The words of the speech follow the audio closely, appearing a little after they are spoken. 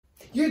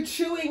Your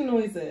chewing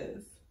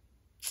noises.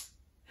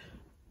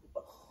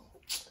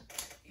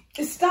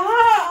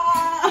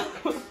 Stop!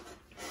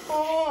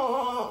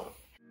 Oh.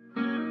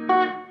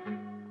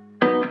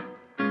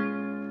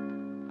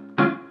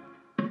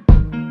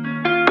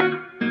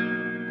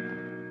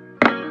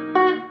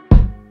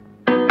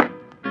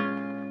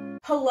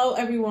 Hello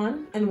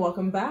everyone, and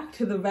welcome back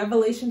to the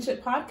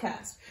Revelationship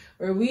podcast,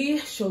 where we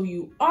show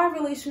you our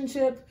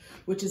relationship,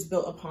 which is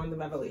built upon the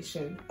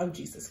revelation of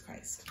Jesus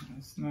Christ.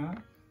 It's not.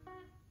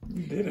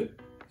 You did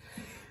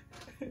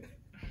it.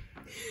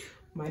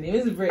 My name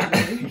is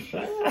Brittany.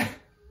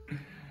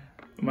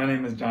 My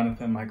name is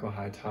Jonathan Michael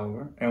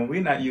Hightower, and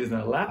we're not using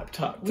a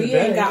laptop today. We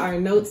ain't got our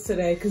notes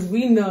today because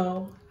we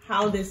know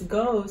how this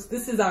goes.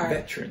 This is our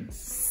Veterans.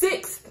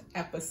 6th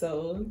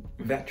episode.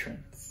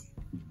 Veterans.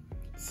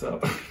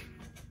 So,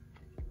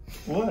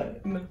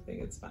 what? Nothing,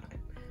 it's fine.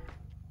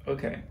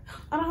 Okay.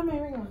 I don't have my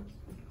ring on.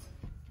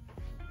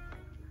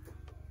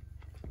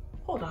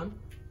 Hold on.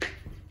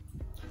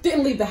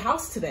 Didn't leave the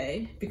house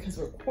today because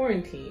we're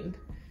quarantined,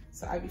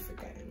 so I be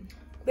forgetting.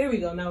 There we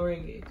go, now we're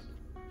engaged.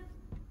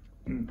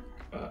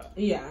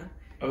 Yeah.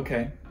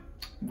 Okay.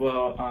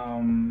 Well,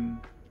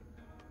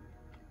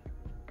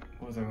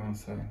 what was I gonna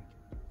say?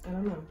 I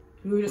don't know.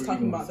 We were just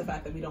talking about the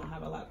fact that we don't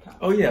have a laptop.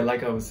 Oh yeah,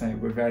 like I was saying,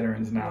 we're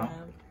veterans now.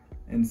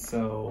 Yeah. And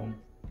so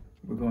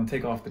we're gonna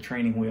take off the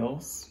training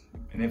wheels.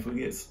 And if we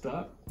get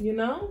stuck, you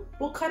know,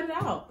 we'll cut it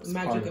out. It's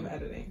magic of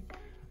editing.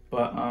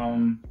 But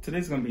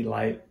today's gonna be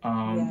light.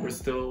 Yeah. We're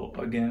still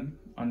again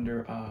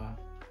under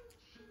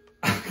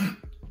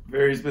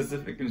very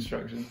specific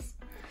instructions.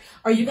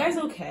 Are you guys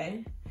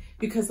okay?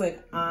 Because like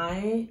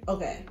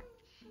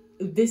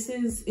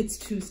it's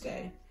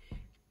Tuesday.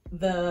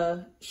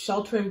 The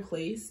shelter in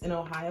place in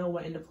Ohio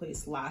went into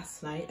place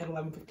last night at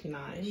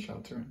 11:59.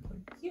 Shelter in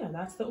place? Yeah,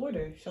 that's the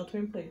order. Shelter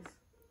in place.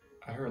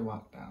 I heard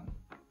lockdown.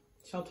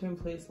 Shelter in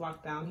place,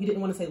 lockdown. He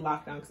didn't want to say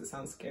lockdown because it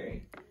sounds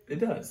scary. It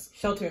does.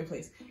 Shelter in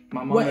place.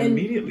 My mom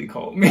immediately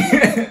called me.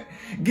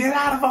 Get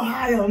out of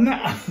Ohio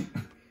now.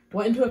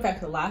 Went into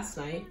effect last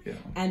night, yeah.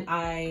 And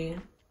I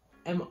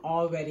am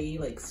already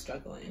like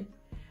struggling.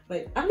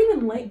 Like I don't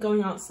even like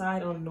going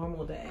outside on a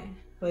normal day.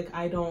 Like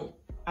I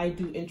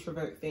do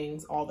introvert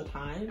things all the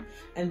time,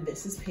 and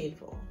this is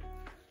painful.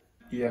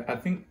 Yeah, I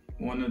think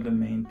one of the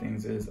main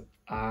things is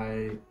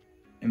I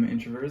am an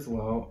introvert as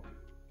well.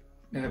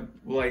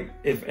 Like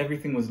if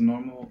everything was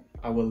normal,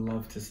 I would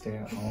love to stay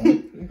at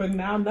home. But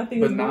now nothing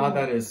is normal. normal.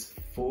 That is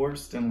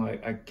forced, and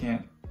like I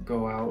can't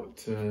go out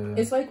to...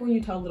 It's like when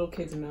you tell little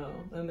kids no,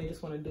 and they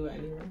just want to do it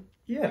anyway.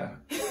 Yeah.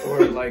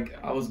 Or like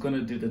I was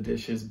gonna do the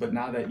dishes, but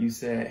now that you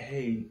said,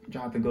 hey,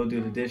 Jonathan, go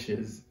do the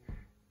dishes,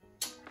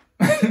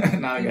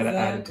 now I got an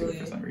attitude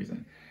for some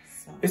reason.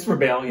 So. It's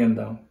rebellion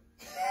though.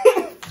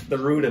 The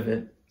root of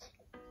it.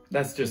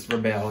 That's just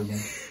rebellion.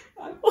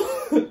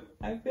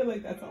 I feel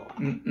like that's a lot.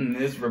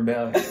 It's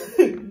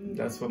rebellion.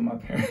 That's what my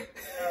parents...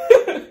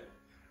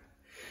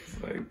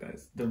 It's like,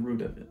 that's the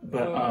root of it.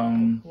 But,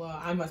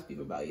 well, I must be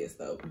rebellious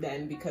though,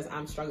 then, because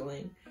I'm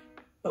struggling.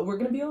 But we're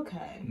gonna be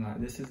okay. Nah,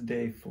 this is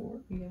day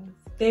 4. Yeah.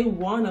 Day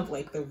 1 of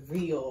like the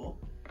real...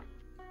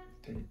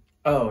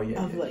 Oh,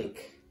 yeah. Of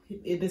like,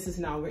 this is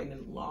now written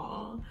in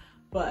law.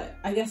 But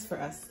I guess for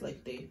us,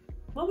 like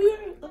well, we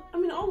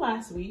were, all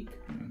last week,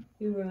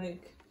 we were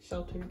like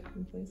sheltered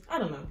in place. I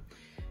don't know.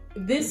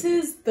 This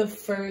is the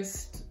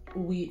first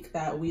week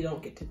that we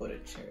don't get to go to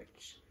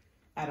church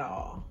at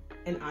all,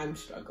 and I'm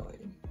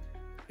struggling.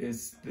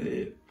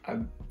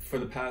 For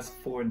the past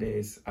 4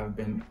 days, I've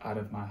been out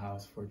of my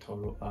house for a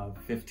total of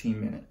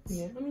 15 minutes.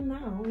 Yeah,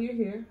 now you're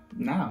here.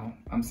 Now,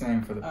 I'm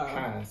saying for the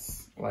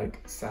past,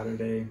 like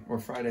Saturday or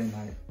Friday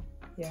night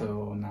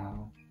till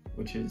now,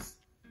 which is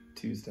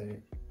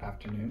Tuesday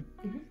afternoon.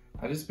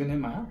 I've just been in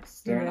my house,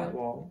 staring at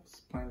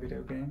walls, playing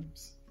video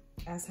games.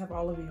 As have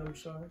all of you, I'm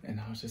sure. And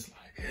I was just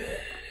like,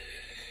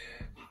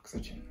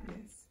 oxygen.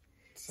 Yes.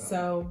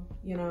 So,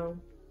 you know,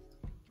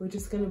 we're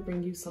just going to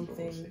bring you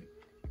something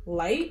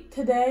light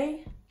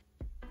today.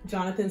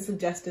 Jonathan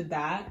suggested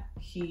that.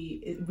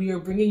 We are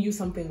bringing you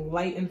something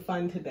light and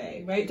fun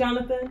today. Right,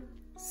 Jonathan?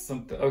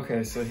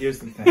 Okay, so here's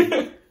the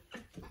thing.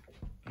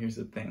 Here's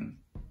the thing.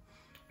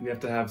 We have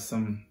to have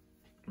some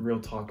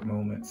real talk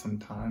moments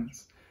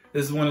sometimes.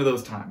 This is one of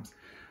those times.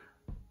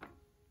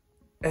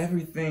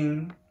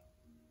 Everything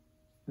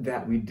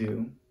that we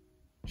do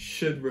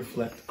should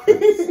reflect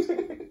Christ.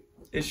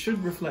 It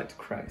should reflect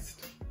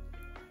Christ.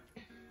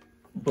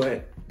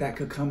 But that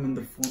could come in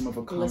the form of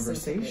a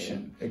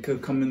conversation. It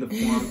could come in the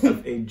form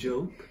of a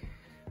joke.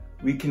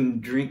 We can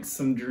drink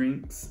some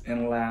drinks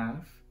and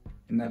laugh,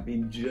 and that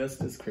be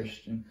just as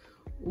Christian.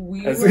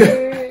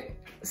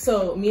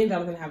 So me and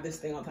Jonathan have this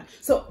thing all the time.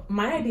 So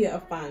my idea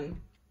of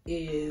fun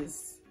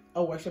is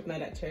a worship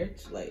night at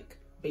church, like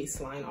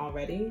baseline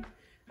already.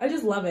 I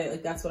just love it.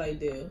 Like, that's what I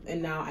do.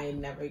 And now I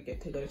never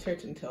get to go to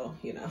church until,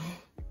 you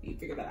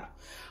figure that out.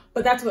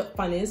 But that's what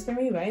fun is for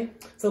me, right?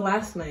 So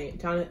last night,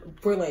 John,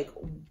 we're like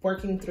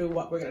working through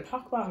what we're going to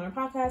talk about on our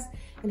podcast.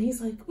 And he's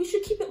like, we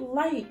should keep it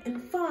light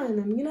and fun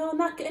and,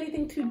 not get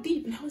anything too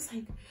deep. And I was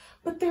like,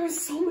 but there are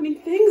so many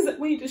things that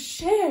we need to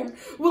share.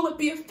 Will it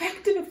be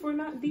effective if we're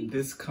not deep?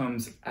 This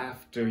comes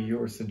after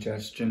your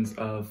suggestions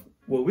of,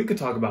 well, we could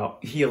talk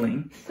about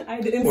healing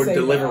or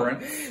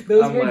deliverance. That.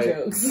 Those were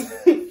jokes.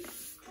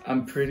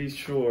 I'm pretty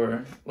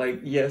sure,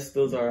 yes,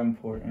 those are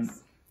important.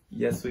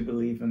 Yes, we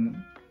believe in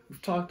them.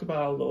 We've talked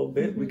about a little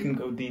bit. We can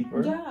go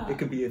deeper. Yeah. It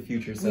could be a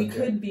future subject.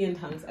 We could be in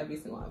tongues every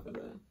single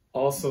episode.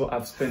 Also,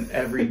 I've spent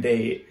every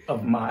day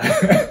of my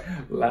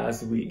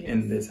last week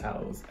in this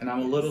house, and I'm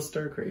a little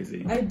stir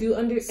crazy. I do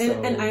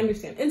understand, and I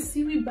understand. And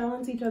see, we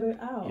balance each other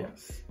out.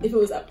 Yes. If it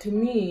was up to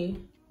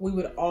me, we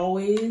would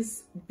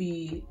always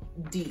be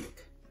deep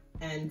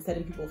and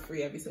setting people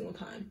free every single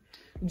time.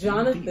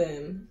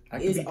 Jonathan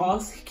is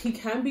also, he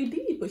can be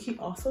deep, but he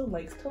also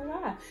likes to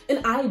laugh.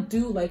 And I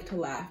do like to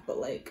laugh, but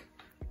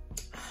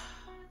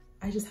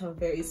I just have a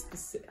very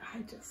specific,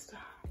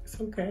 it's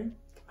okay.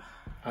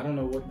 I don't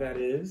know what that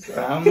is.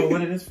 I don't know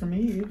what it is for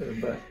me either,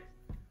 but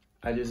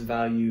I just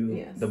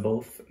value the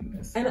both.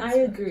 And I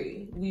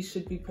agree. We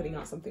should be putting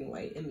out something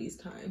light in these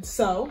times.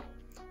 So,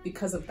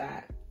 because of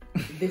that,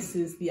 this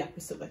is the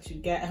episode that you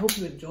get. I hope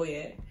you enjoy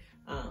it.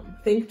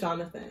 Thank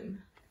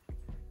Jonathan.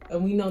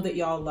 And we know that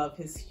y'all love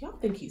y'all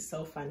think he's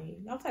so funny.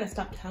 Y'all gotta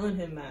stop telling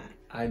him that.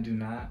 I do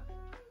not.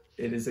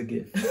 It is a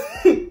gift.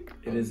 It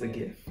is a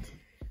gift.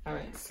 All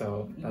right.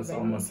 So that's all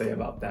I'm gonna say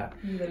about that.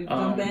 You ready to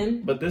jump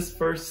in? But this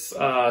first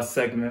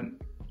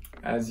segment,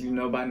 as you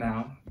know by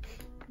now,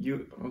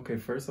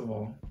 first of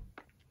all.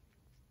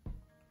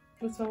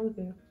 What's wrong with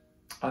you?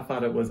 I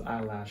thought it was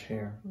eyelash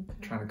hair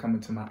trying to come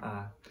into my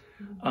eye.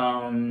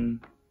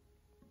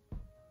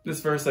 This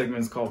first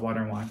segment is called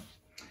Water and Wine.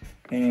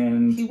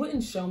 And he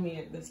wouldn't show me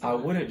it this time. I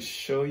wouldn't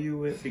show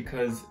you it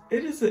because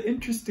it is an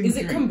interesting drink.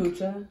 Is it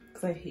kombucha?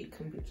 Because I hate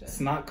kombucha. It's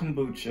not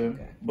kombucha.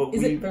 Okay. But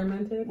is it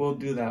fermented? We'll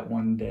do that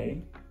one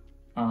day.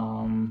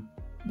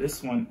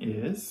 This one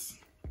is...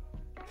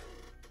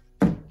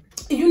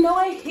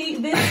 I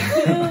hate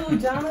this too,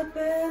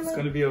 Jonathan. It's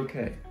going to be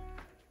okay.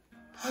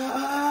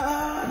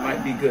 It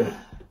might be good.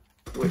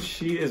 What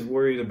she is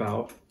worried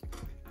about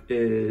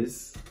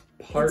is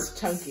it's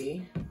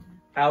chunky.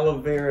 Aloe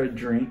Vera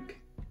drink.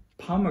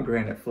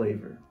 Pomegranate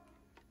flavor,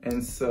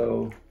 and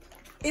so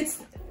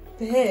it's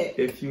thick.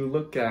 If you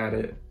look at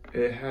it,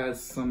 it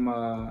has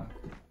some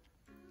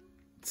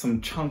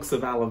chunks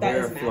of aloe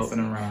vera floating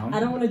around. I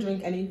don't want to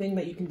drink anything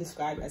that you can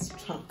describe as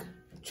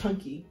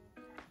chunky.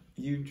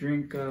 You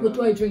drink. What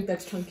do I drink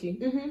that's chunky?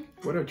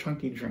 What are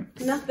chunky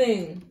drinks?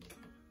 Nothing.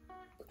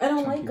 I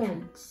don't like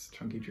them.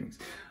 Chunky drinks.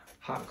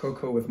 Hot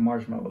cocoa with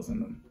marshmallows in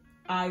them.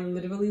 I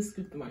literally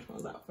scoop the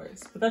marshmallows out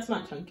first, but that's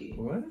not chunky.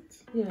 What?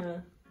 Yeah.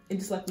 And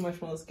just let the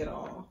marshmallows get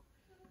all,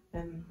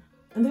 and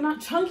they're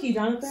not chunky,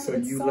 Jonathan. So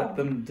you let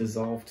them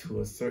dissolve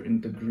to a certain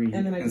degree,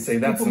 and then I say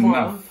that's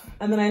enough.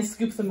 And then I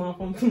scoop them off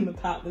from the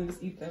top and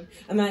just eat them.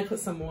 And then I put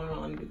some more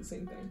on and do the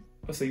same thing.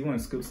 Oh, so you want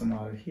to scoop some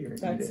out of here?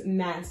 That's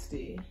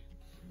nasty.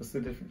 What's the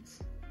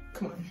difference?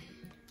 Come on.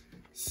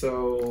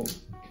 So,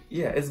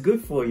 yeah, it's good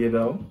for you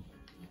though.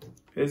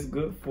 It's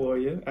good for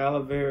you.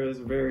 Aloe vera is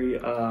very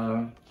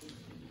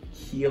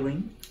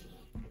healing.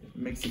 It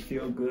makes you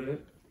feel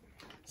good.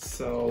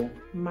 So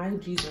my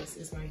Jesus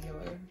is my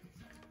healer.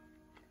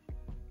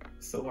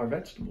 So are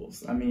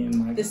vegetables. I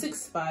mean, this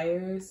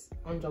expires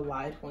on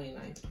July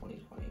 29th,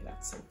 2020.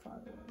 That's so far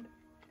away.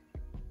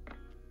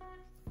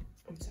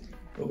 I'm sorry.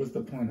 What was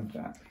the point of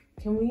that?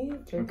 Can we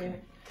drink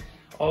it?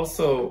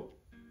 Also,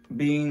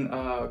 being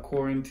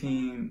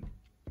quarantined,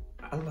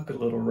 I look a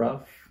little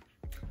rough.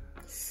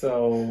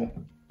 So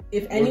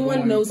if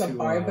anyone knows a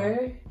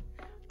barber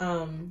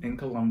in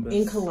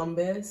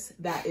Columbus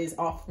that is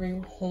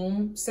offering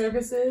home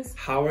services,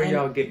 how are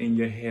y'all getting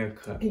your hair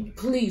cut?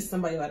 Please,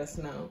 somebody let us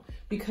know,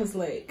 because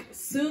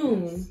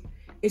soon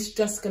it's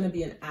just gonna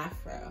be an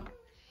afro,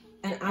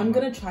 and I'm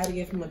gonna try to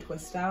give him a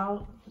twist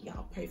out.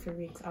 Y'all pray for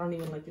me, because I don't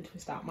even like to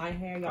twist out my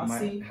hair. Y'all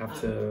see? Have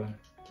to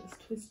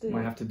just twist it.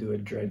 Might have to do a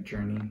dread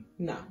journey.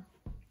 No.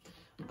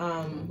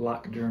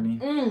 Lock journey.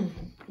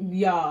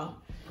 Y'all,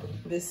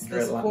 this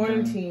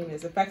quarantine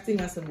is affecting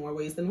us in more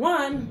ways than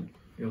one.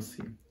 You'll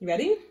see. You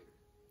ready?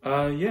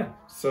 Yeah.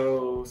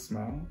 So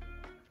smell.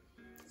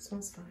 It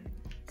smells fine.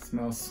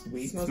 Smells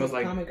sweet. Smells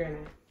like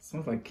pomegranate.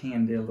 Smells like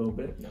candy a little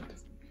bit. No, it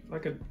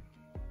doesn't.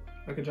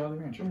 Like a Jolly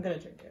Rancher. I'm gonna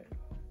drink it.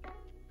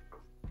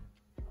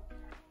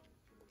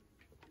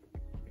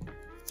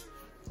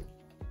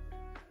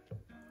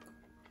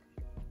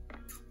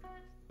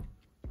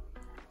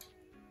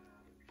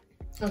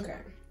 Okay.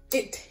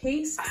 It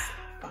tastes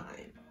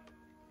fine.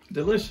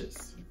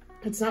 Delicious.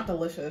 It's not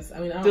delicious. I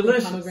mean, I don't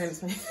think pomegranate is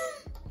fine.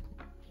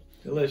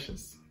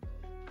 Delicious.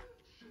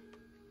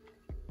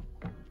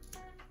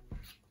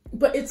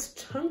 But it's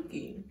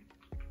chunky.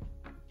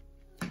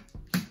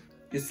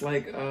 It's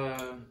like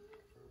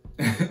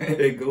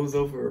It goes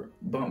over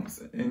bumps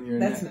in your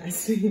neck. That's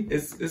nasty.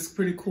 It's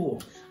pretty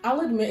cool.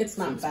 I'll admit it's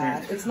not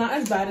bad. It's not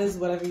as bad as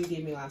whatever you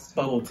gave me last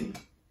time. Bubble tea.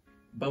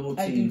 Bubble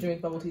tea. I do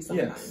drink bubble tea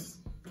sometimes. Yes.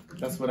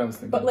 That's what I was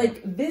thinking. But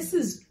like, this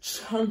is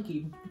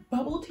chunky.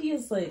 Bubble tea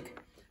is like,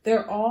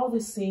 they're all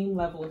the same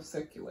level of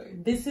circular.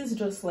 This is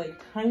just like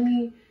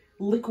tiny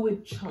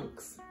liquid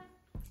chunks.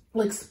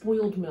 Like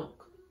spoiled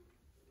milk.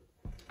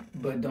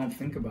 But don't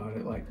think about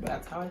it like that.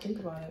 That's how I think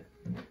about it.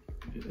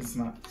 It's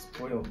not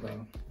spoiled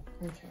though.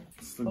 Okay.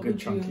 It's a good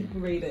chunky. You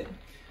rate it?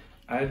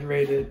 I'd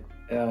rate it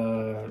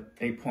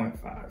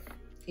 8.5.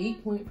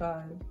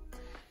 8.5.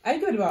 I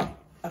give it about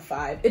a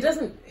 5. It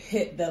doesn't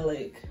hit the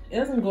like, it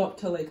doesn't go up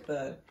to like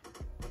the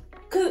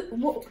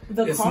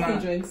coffee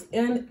drinks,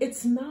 and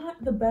it's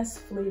not the best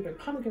flavor.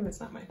 Pomegranate's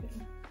not my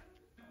thing.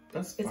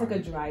 That's fine. It's like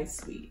a dry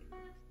sweet.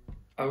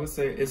 I would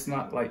say it's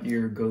not like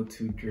your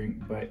go-to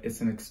drink, but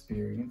it's an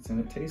experience and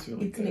it tastes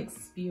really good. It's an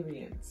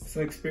experience. It's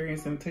an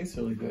experience and it tastes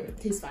really good. It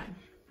tastes fine.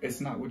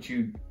 It's not what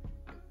you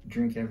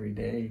drink every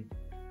day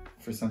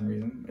for some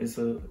reason. It's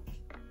a...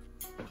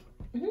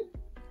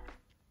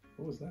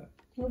 What was that?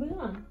 Moving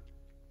on.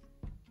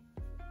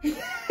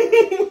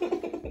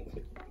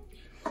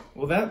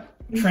 Well, that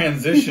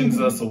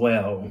transitions us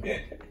well.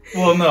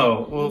 Well,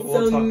 no.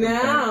 We'll talk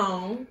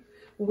now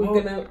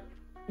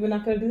we're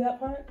not gonna do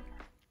that part?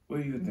 What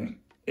do you think?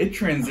 It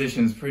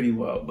transitions pretty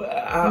well, but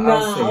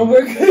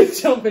we're gonna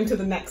jump into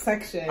the next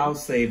section. I'll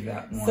save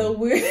that one. So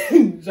we're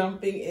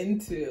jumping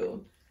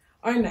into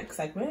our next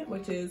segment,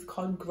 which is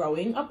called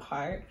Growing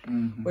Apart,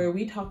 where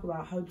we talk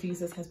about how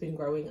Jesus has been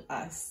growing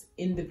us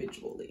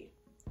individually.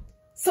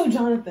 So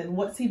Jonathan,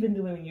 what's he been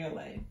doing in your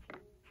life?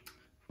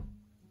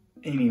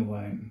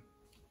 Anyway,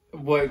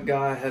 what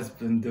God has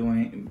been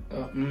doing,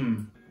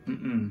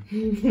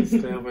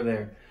 stay over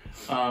there.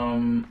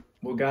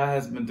 What God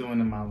has been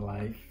doing in my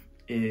life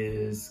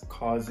is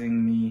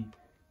causing me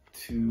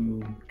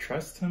to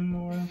trust him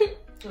more.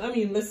 I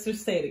mean, let's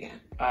just say it again.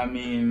 I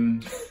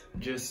mean,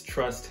 just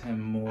trust him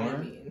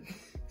more.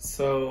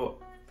 So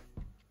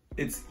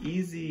it's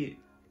easy.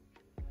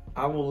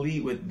 I will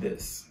lead with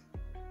this.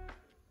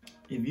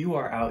 If you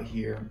are out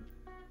here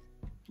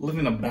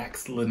living a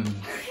backslidden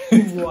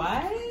life.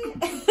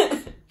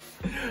 What?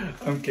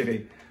 I'm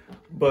kidding.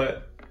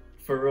 But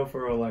for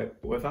real, like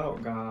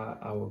without God,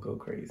 I will go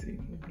crazy.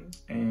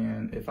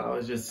 And if I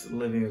was just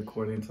living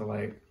according to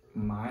like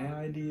my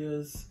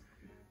ideas,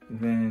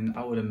 then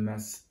I would have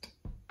messed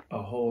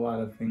a whole lot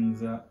of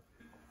things up.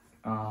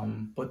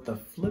 But the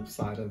flip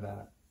side of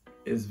that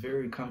is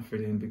very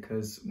comforting,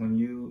 because when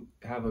you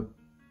have a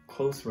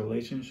close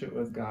relationship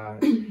with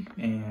God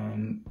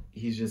and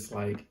he's just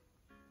like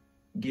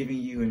giving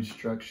you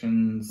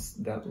instructions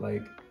that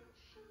like,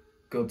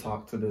 go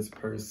talk to this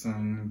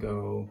person,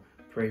 go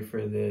pray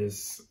for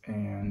this,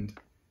 and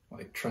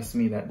like trust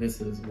me that this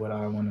is what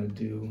I want to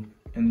do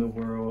in the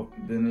world,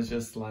 then it's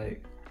just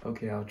like,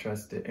 okay, I'll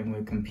trust it. And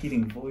when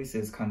competing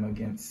voices come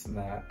against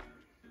that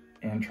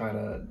and try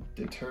to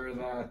deter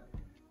that,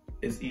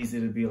 it's easy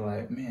to be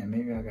like, man,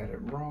 maybe I got it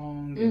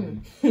wrong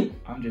and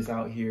I'm just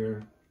out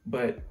here.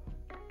 But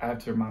I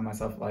have to remind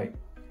myself, like,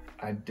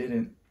 I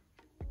didn't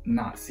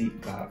not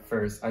seek God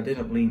first. I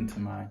didn't lean to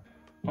my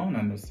own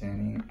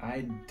understanding.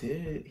 I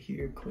did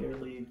hear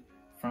clearly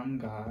from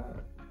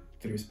God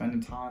through spending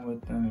time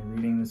with him and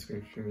reading the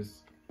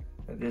scriptures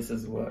that this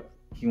is what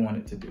he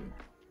wanted to do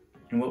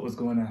and what was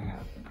going to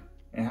happen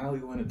and how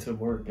he wanted to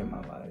work in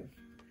my life.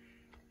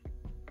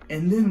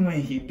 And then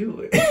when he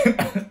do it,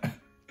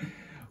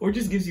 or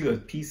just gives you a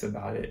peace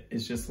about it,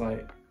 it's just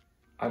like,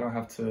 I don't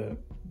have to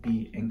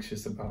be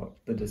anxious about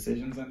the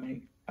decisions I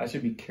make. I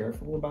should be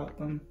careful about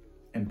them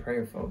and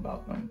prayerful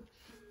about them.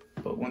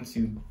 But once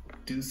you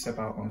do step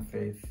out on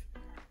faith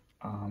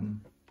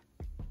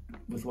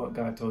with what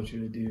God told you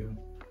to do,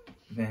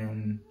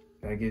 then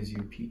that gives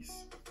you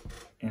peace.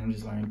 And I'm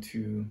just learning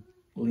to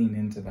lean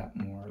into that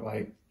more.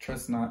 Like,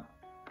 trust not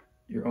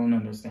your own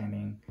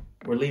understanding,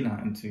 or lean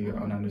not into your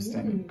own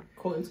understanding.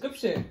 Quoting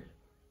scripture.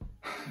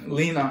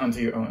 Lean not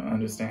into your own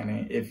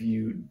understanding. If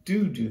you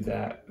do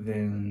that,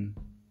 then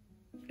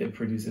it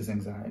produces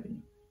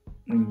anxiety.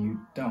 When you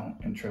don't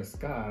and trust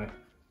God,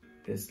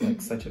 it's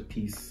like such a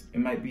peace. It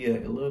might be a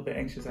little bit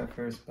anxious at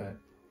first, but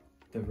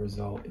the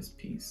result is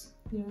peace.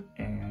 Yeah.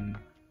 And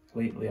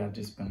lately I've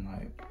just been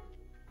like,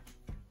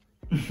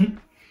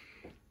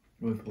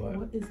 with what?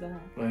 What is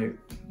that? Like,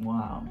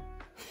 wow,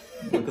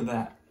 look at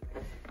that.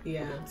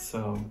 Yeah.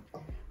 So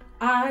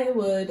I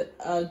would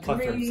agree.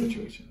 Plethora of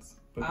situations.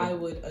 I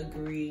would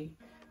agree.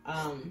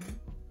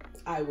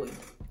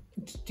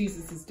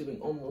 Jesus is doing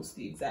almost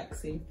the exact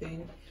same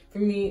thing. For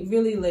me,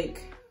 really,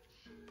 like,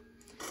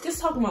 just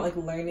talking about like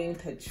learning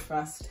to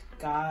trust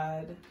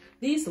God.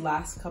 These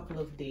last couple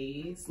of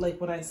days,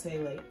 like when I say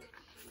like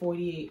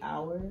 48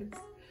 hours,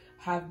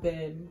 have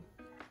been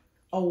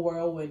a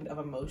whirlwind of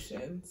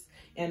emotions.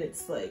 And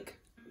it's like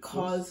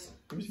caused,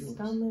 it's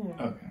down there.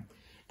 Okay.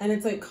 And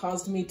it's like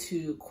caused me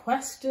to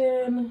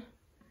question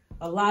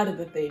a lot of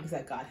the things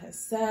that God has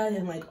said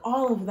and like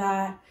all of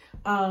that.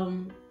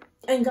 And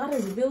God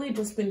has really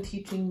just been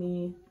teaching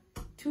me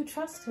to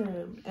trust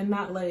him and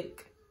not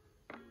like,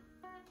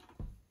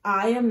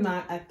 I am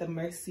not at the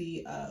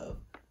mercy of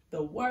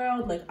the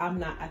world. Like, I'm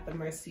not at the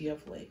mercy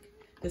of like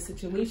the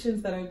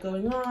situations that are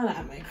going on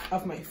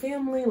of my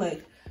family.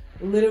 Like,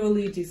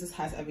 literally Jesus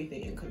has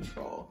everything in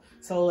control.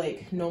 So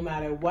like, no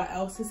matter what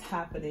else is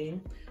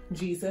happening,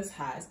 Jesus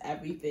has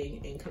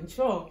everything in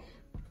control.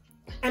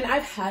 And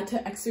I've had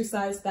to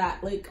exercise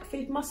that like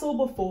faith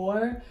muscle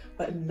before,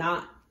 but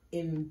not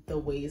in the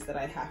ways that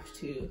I have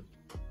to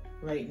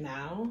right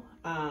now.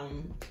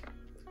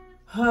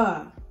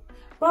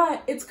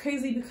 But it's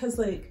crazy because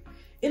like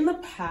in the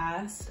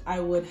past, I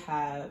would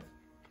have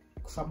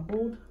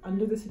crumbled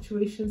under the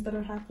situations that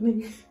are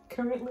happening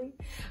currently.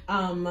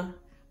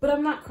 But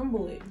I'm not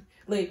crumbling.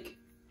 Like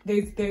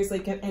there's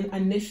like an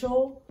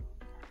initial,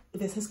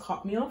 this has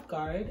caught me off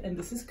guard and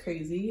this is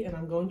crazy and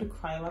I'm going to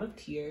cry a lot of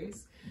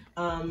tears.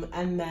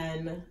 And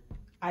then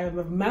I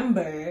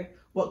remember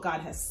what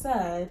God has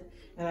said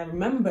and I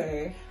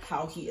remember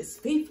how he is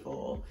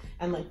faithful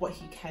and like what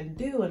he can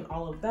do and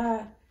all of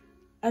that.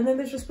 And then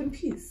there's just been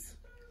peace.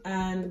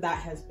 And that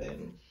has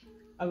been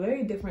a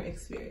very different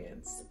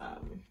experience.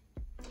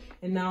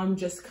 And now I'm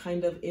just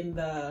kind of in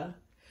the,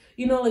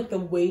 you know, like the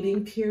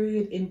waiting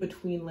period in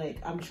between, like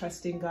I'm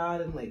trusting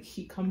God and like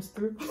he comes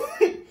through.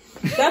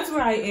 That's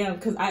where I am,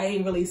 because I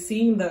ain't really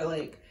seen the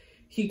like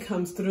he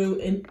comes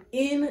through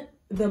in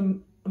the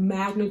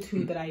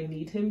magnitude that I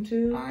need him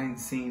to. I ain't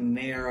seen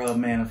near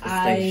manifestation.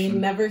 I ain't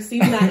never seen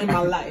that in my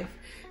life.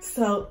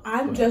 So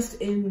I'm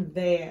just in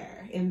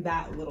there, in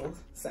that little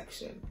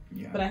section.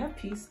 Yeah. But I have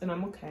peace and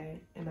I'm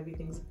okay and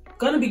everything's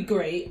gonna be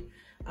great.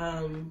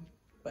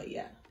 But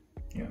yeah.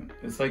 Yeah,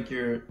 it's like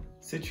your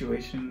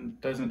situation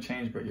doesn't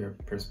change, but your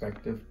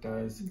perspective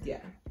does. Yeah.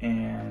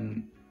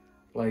 And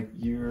like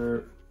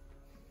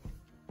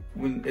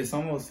when it's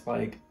almost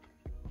like,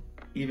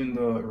 even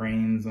though it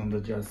rains on the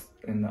just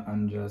and the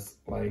unjust,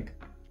 like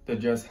the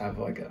just have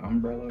like an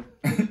umbrella.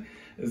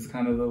 It's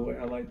kind of the way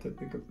I like to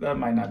think of. That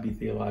might not be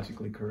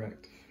theologically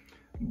correct,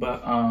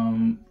 but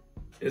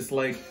it's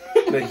like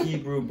the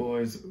Hebrew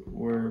boys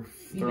were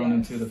thrown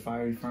into the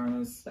fiery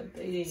furnace.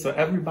 So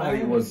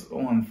everybody was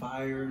on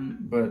fire,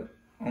 but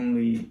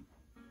only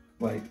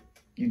like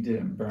you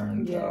didn't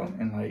burn though,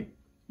 and like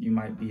you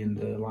might be in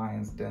the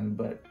lion's den,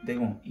 but they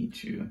won't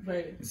eat you.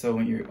 Right. So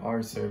when you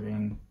are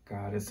serving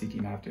God and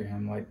seeking after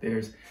him, like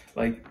there's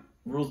like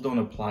rules don't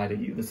apply to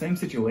you. The same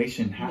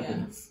situation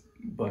happens,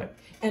 but.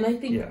 And I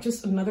think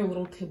just another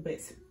little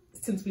tidbit,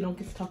 since we don't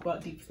get to talk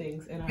about deep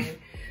things in our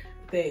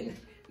thing,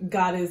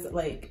 God is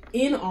like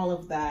in all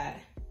of that.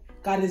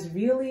 God is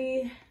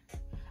really,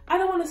 I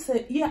don't want to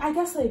say, I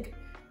guess like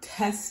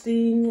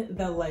testing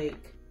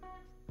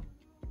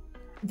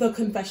the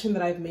confession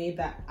that I've made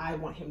that I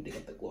want him to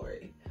get the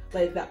glory.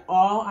 Like that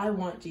all I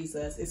want,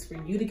 Jesus, is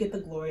for you to get the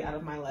glory out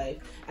of my life.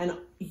 And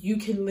you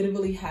can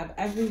literally have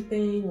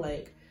everything.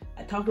 Like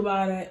I talk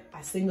about it,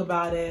 I sing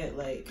about it,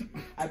 like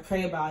I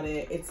pray about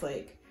it. It's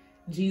like,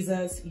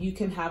 Jesus, you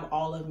can have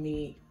all of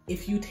me.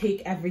 If you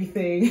take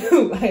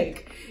everything,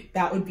 like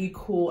that would be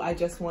cool. I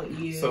just want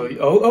you. So,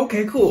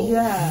 okay, cool.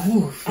 Yeah.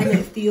 Oof. And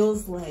it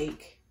feels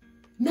like,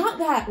 not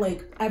that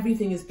like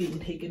everything is being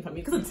taken from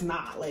me, because it's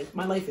not. Like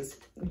my life is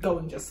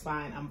going just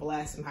fine. I'm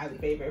blessed and highly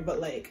favored, but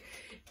like,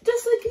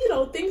 just like, you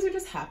know, things are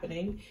just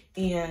happening.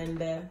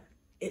 And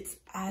it's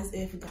as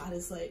if God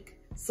is like,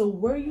 so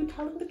were you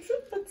telling the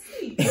truth? Let's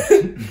see.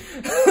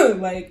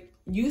 Like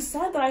you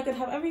said that I could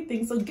have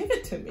everything, so give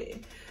it to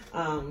me.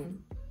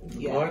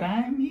 Lord,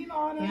 I mean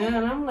all that. Yeah,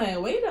 and I'm like,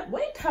 wait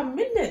a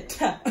minute.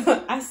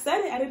 I said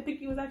it. I didn't think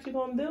he was actually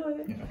gonna do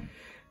it. Yeah.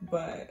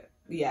 But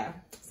yeah,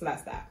 so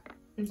that's that.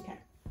 Okay.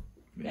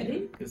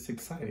 Ready? It's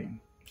exciting.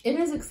 It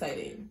is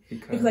exciting.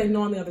 Because I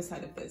know on the other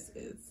side of this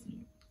is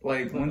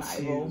like once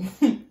you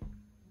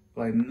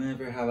like,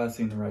 never have I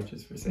seen the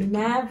righteous forsaken.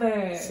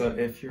 Never. So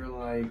if you're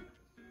like,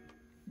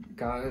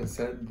 God has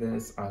said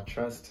this, I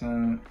trust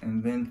him,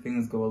 and then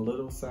things go a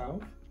little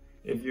south,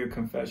 if your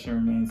confession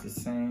remains the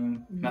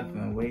same,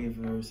 nothing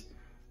wavers,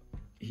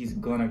 he's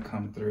gonna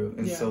come through.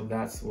 And so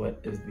that's what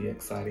is the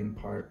exciting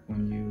part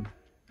when you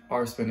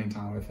are spending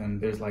time with him.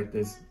 There's like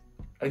this,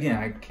 again,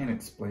 I can't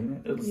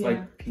explain it. It's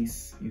like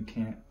peace you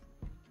can't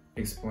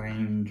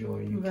explain, joy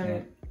you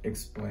can't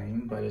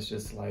explain, but it's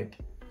just like,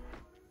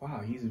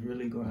 wow, he's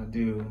really gonna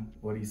do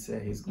what he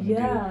said he's gonna do.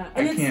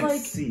 And I can't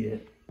like, see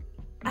it,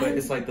 but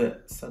it's like the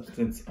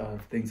substance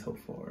of things hoped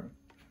for.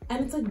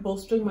 And it's like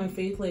bolstering my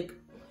faith. Like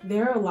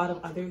there are a lot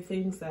of other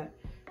things that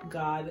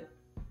God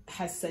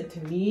has said to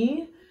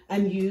me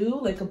and you,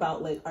 like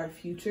about like our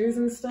futures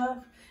and stuff.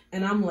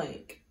 And I'm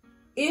like,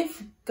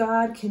 if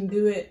God can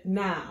do it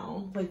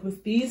now, like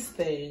with these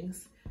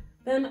things,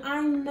 then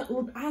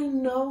I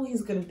know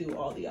he's gonna do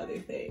all the other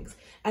things.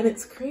 And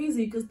it's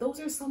crazy because those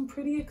are some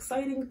pretty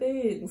exciting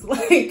things.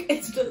 Like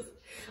it's just,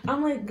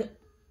 I'm like,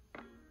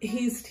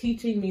 he's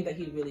teaching me that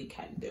he really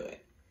can do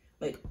it.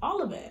 Like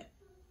all of it.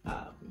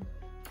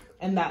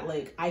 And that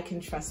like, I can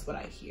trust what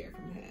I hear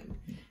from him.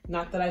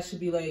 Not that I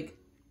should be like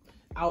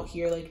out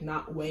here, like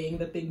not weighing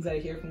the things that I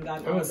hear from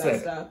God and all of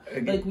that stuff.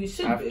 Again, like we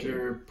should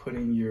after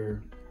putting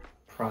your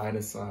pride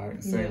aside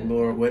and say, Yeah.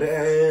 Lord,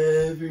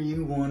 whatever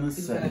you want to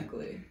say.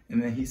 Exactly.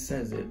 And then he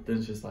says it. Then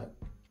it's just like,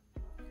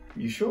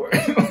 you sure?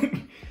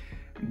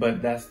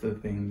 But that's the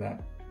thing,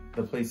 that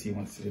the place he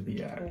wants you to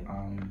be at.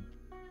 Right.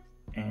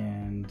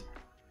 And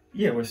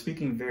yeah, we're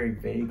speaking very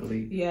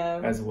vaguely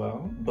as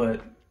well,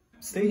 but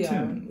stay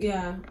tuned.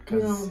 Yeah,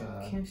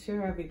 can't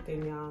share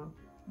everything, y'all.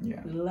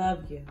 Yeah.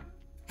 Love you.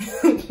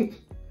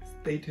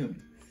 Stay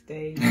tuned.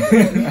 Stay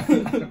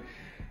tuned.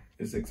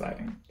 It's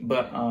exciting.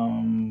 But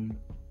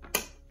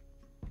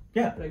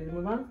yeah. Ready to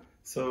move on?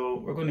 So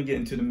we're going to get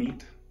into the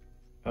meat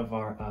of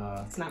our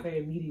it's not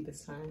very meaty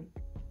this time.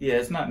 Yeah,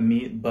 it's not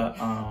meat, but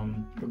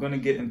we're going to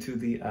get into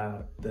the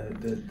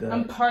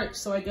I'm parched,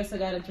 so I guess I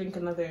got to drink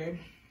another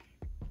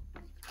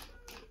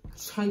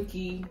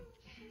chunky.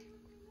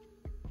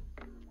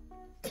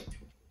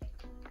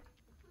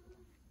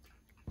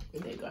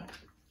 There you go.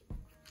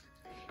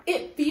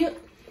 It feel.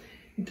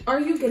 Are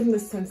you getting the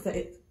sense that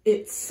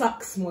it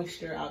sucks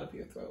moisture out of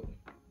your throat?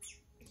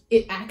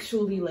 It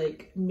actually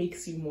like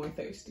makes you more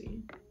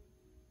thirsty.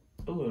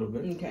 A little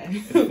bit.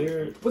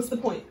 Okay. What's the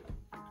point?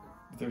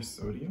 There's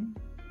sodium.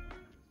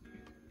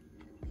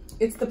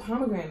 It's the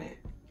pomegranate.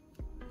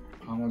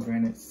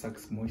 Pomegranate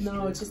sucks moisture.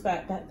 No, it's just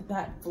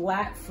that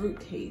black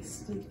fruit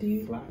taste. Like, do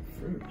you? Black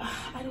fruit.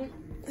 I don't.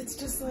 It's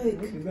just like.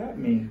 What does that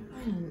mean?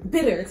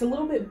 Bitter. It's a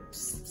little bit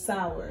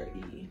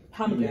sour-y.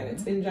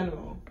 Pomegranates in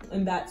general,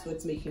 and that's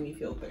what's making me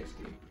feel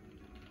thirsty.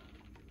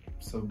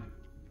 So,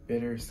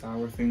 bitter,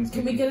 sour things.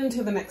 Can we get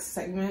into the next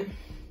segment?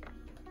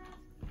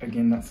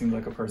 Again, that seems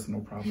like a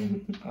personal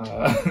problem.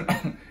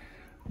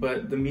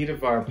 But the meat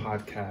of our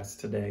podcast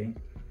today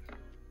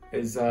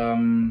is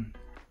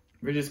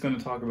we're just going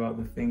to talk about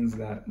the things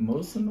that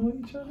most annoy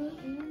each other.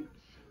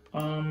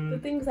 The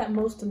things that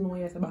most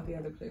annoy us about the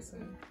other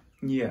person.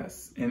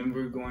 Yes, and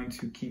we're going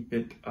to keep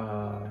it,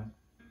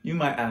 you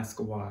might ask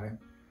why,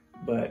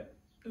 but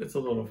it's a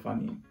little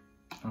funny.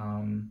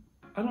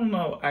 I don't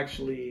know,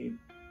 actually,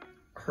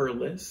 her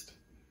list.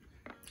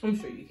 I'm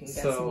sure you can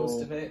guess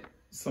most of it.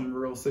 Some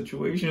real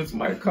situations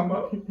might come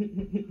up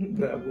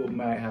that we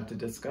might have to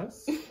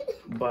discuss,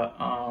 but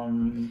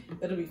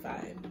it'll be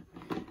fine.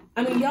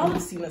 I mean, y'all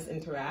have seen us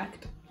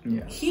interact.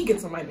 Yeah. He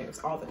gets on my nerves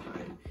all the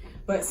time,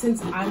 but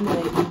since I'm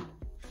like,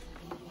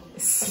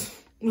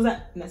 was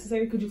that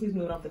necessary? Could you please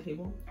move it off the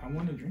table? I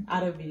want to drink.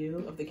 Out of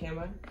view of the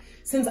camera.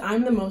 Since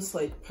I'm the most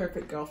like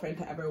perfect girlfriend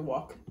to ever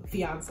walk,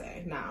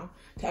 fiance now,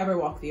 to ever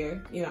walk the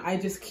earth, you know, I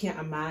just can't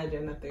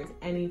imagine that there's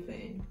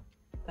anything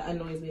that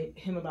annoys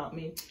him about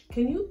me.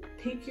 Can you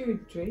take your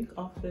drink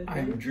off the table?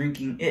 I'm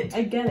drinking it.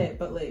 I get it,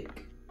 but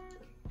like,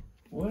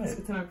 what?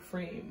 It's in our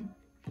frame.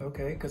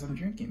 Okay, because I'm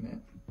drinking it.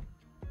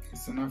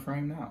 It's in our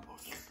frame now.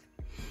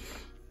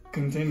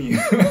 Continue.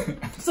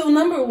 So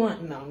number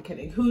one, no, I'm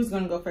kidding. Who's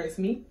gonna go first?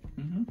 Me?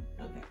 Mm-hmm.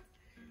 Okay.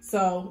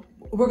 So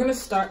we're gonna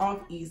start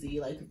off easy.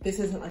 Like, this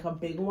isn't like a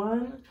big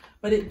one,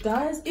 but it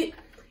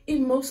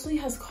mostly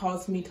has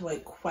caused me to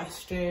like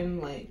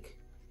question like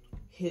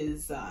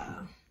his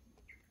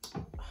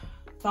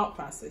thought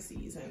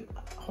processes and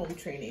home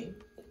training.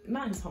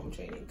 Not his home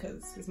training,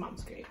 because his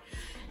mom's great.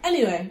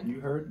 Anyway.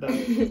 You heard that.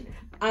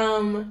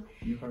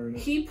 You heard it.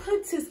 He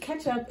puts his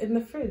ketchup in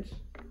the fridge.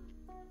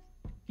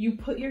 You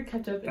put your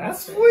ketchup in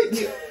That's the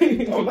fridge.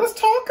 what. Oh, let's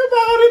talk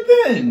about it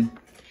then.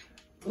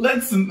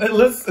 Let's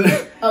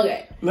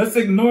okay. Let's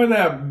ignore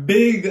that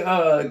big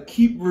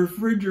keep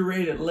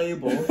refrigerated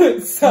label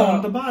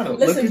on the bottle.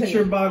 Look at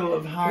your bottle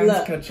of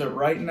Heinz ketchup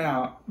right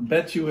now.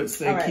 Bet you it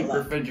say keep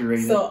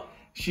refrigerated. So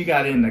she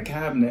got it in the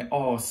cabinet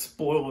all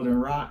spoiled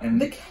and rotten.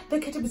 The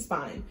ketchup is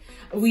fine.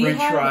 French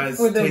fries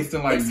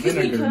tasting like vinegar.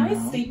 Excuse me, can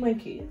I state my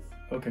case?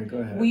 Okay, go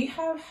ahead. We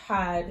have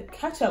had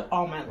ketchup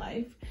all my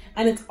life,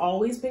 and it's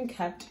always been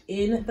kept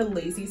in the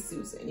Lazy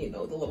Susan. You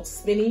know, the little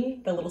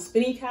spinny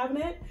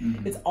cabinet.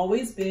 Mm-hmm. It's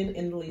always been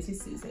in the Lazy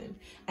Susan,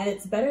 and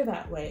it's better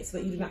that way so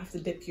that you do not have to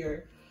dip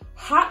your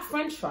hot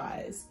French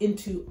fries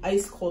into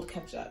ice cold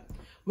ketchup.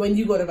 When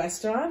you go to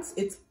restaurants,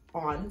 it's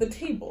on the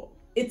table.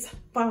 It's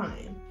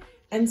fine,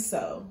 and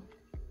so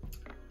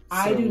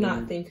I do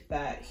not think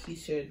that he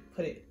should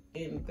put it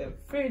in the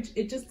fridge.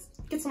 It just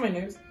gets on my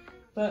nerves.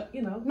 But,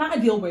 you know, not a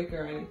deal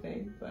breaker or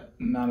anything, but.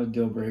 Not a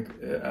deal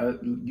breaker.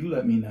 You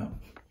let me know.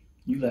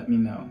 You let me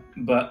know.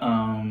 But,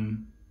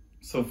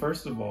 so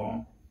first of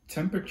all,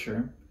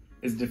 temperature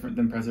is different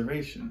than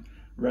preservation.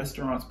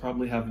 Restaurants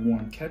probably have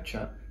warm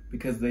ketchup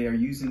because they are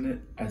using it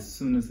as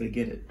soon as they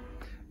get it.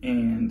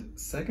 And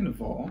second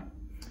of all,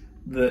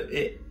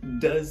 it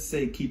does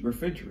say keep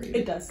refrigerated.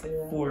 It does say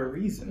that. For a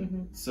reason.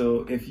 Mm-hmm.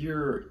 So if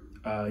your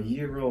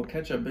year-old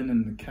ketchup been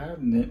in the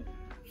cabinet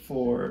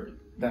for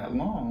that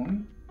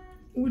long,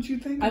 what you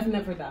think? I've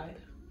never died.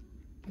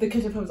 The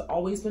ketchup has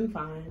always been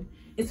fine.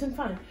 It's been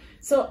fine.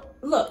 So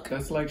look,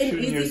 that's like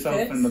shooting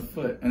yourself in the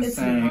foot and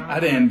saying, not. "I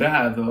didn't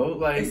die though."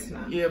 Like,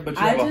 yeah, but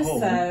you have a hole. I just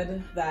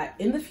said that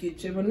in the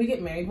future, when we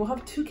get married, we'll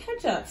have 2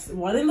 ketchups: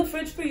 one in the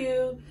fridge for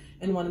you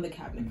and one in the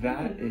cabinet.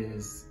 That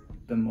is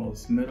the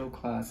most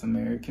middle-class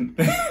American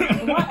thing.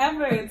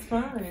 Whatever, it's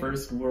fine.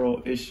 First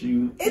world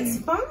issue thing. It's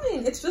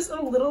fine. It's just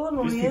a little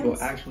annoyance. These people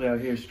actually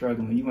out here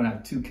struggling. You want to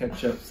have 2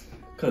 ketchups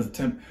because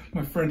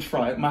my French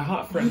fry, my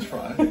hot French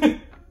fry.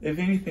 If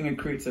anything, it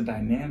creates a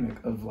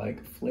dynamic of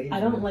like flavor.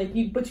 I don't like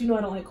you, but you know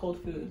I don't like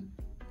cold food.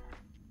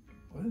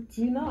 What?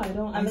 You know I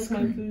don't. I like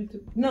my food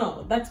to...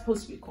 No, that's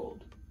supposed to be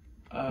cold.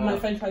 My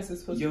French fries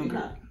is supposed to be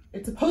hot.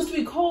 It's supposed to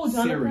be cold,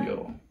 Jonathan.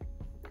 Cereal.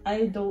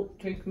 I don't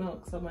drink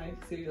milk, so my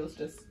cereal's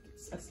just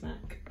a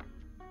snack.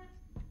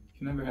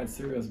 You never had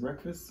cereal as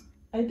breakfast?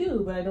 I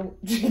do, but I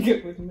don't drink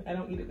it with. I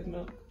don't eat it with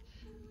milk.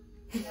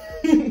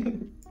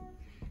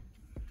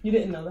 You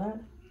didn't know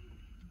that?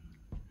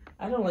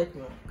 I don't like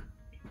milk.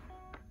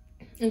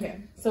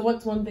 Okay, so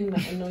what's one thing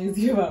that annoys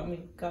you about me?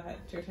 Go ahead,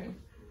 it's your turn.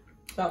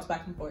 Bounce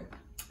back and forth.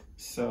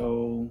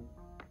 So,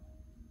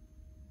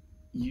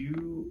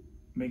 you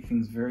make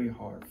things very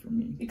hard for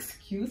me.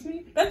 Excuse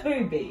me? That's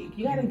very vague.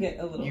 You gotta get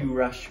a little... You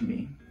rush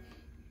me.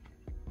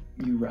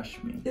 You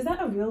rush me. Is that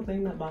a real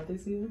thing that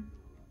bothers you?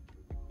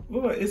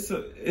 Well,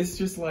 it's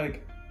just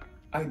like,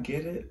 I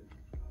get it.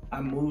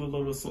 I move a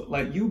little slow.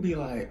 Like, you be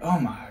like, oh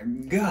my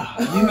God,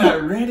 you're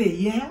not ready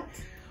yet?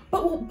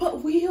 But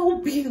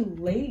we'll be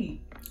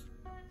late.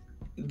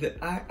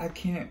 I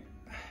can't.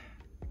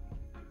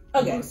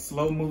 Okay. I'm a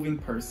slow-moving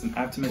person.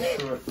 I have to make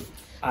sure.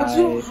 But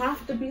you don't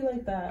have to be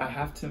like that. I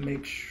have to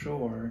make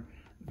sure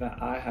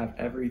that I have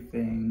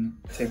everything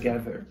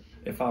together.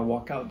 If I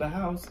walk out the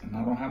house and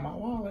I don't have my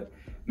wallet,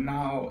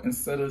 now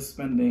instead of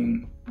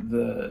spending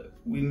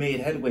we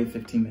made headway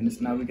 15 minutes,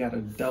 now we got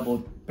to double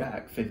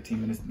back 15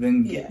 minutes,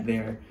 then get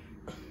there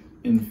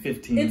in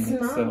 15 minutes.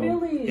 It's not so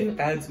really... It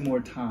adds more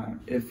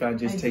time if I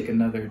just take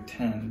another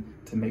 10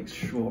 to make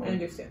sure I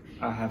understand.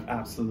 I have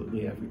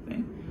absolutely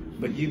everything.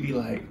 But you be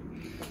like,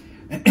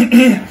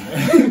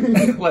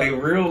 like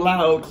real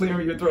loud,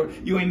 clearing your throat.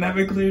 You ain't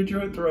never cleared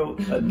your throat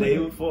a day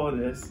before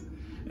this,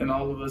 and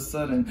all of a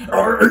sudden,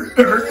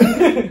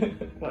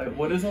 like,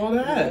 what is all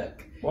that?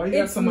 Why you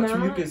got so much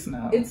mucus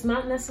now? It's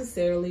not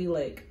necessarily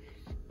like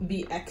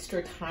the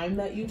extra time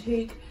that you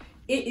take.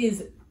 It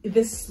is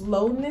the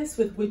slowness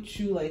with which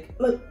you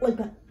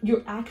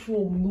your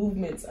actual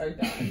movements are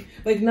done.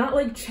 Like, not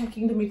like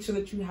checking to make sure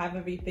that you have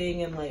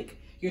everything and like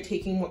you're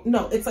taking more.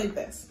 No, it's like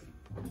this.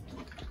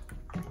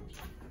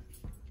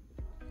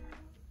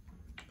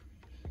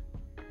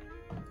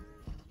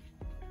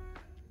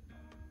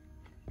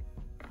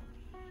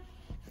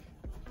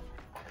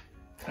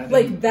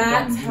 Like,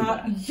 that's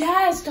how.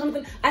 Yes,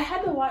 Jonathan. I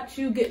had to watch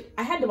him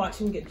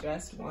get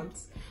dressed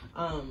once.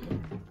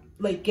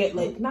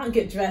 Not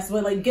get dressed,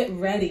 but like get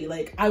ready.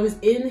 Like, I was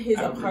in his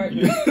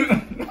apartment.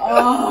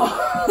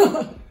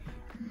 Oh.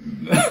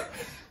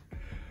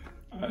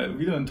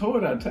 We done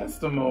told our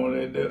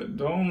testimony.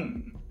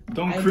 Don't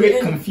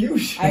create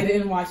confusion. I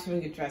didn't watch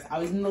him get dressed. I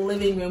was in the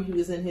living room. He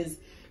was in his.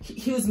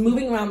 He was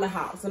moving around the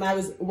house, and I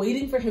was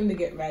waiting for him to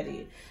get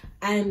ready,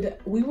 and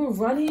we were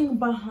running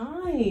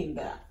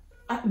behind.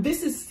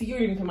 This is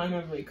seared into my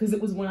memory because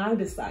it was when I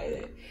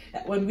decided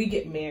that when we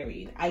get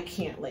married, I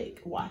can't like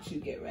watch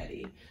you get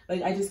ready.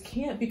 Like, I just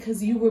can't,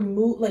 because you were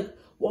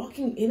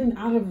walking in and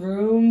out of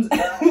rooms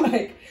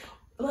like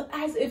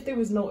as if there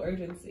was no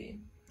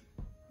urgency.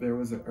 There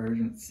was an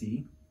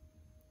urgency,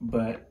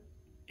 but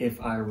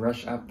if I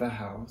rush out the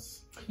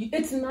house,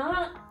 it's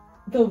not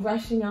the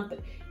rushing out.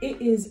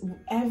 It is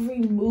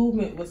every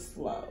movement was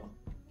slow.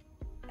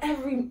 I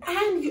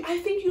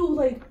think you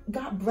like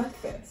got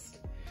breakfast.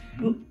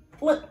 Mm-hmm.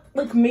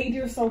 Like made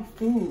yourself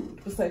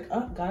food. Was like,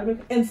 oh, gotta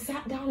make, and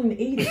sat down and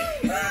ate it.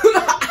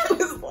 I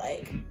was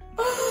like,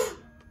 oh.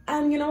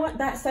 And you know what?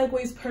 That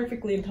segues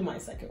perfectly into my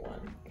second one.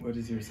 What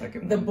is your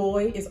second one? The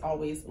boy is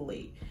always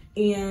late.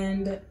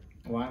 And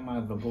why am I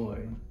the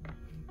boy?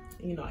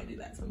 You know I do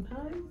that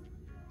sometimes.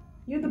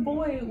 You're the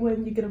boy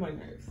when you get on my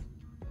nerves.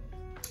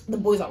 The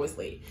boy's always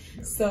late.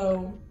 Yep.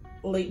 So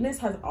lateness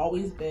has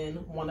always been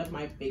one of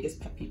my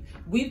biggest pet peeves.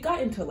 We've got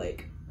into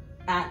like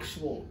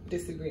actual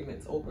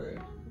disagreements over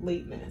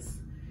lateness,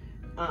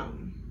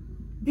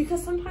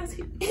 because sometimes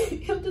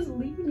he'll just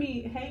leave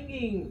me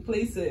hanging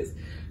places.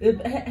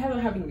 It haven't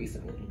happened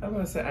recently. I was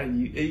gonna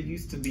say, it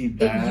used to be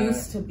bad. It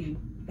used to be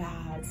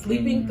bad.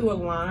 Sleeping through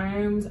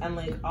alarms and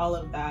like all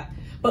of that.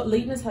 But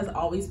lateness has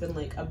always been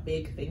like a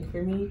big thing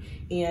for me,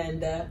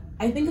 and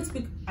I think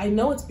I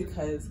know it's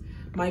because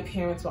my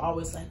parents were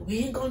always like,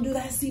 we ain't gonna do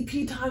that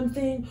CP time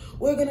thing.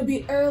 We're gonna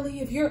be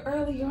early. If you're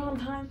early, you're on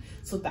time.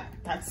 So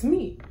that's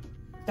me.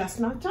 That's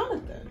not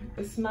Jonathan.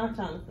 It's not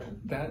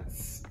Jonathan.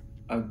 That's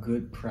a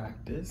good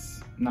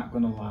practice, not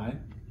gonna lie.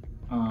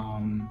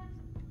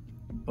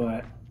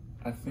 But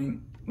I think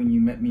when you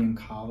met me in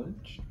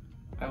college,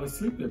 I was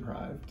sleep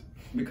deprived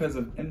because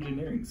of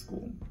engineering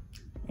school.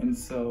 And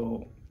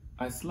so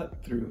I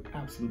slept through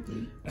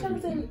absolutely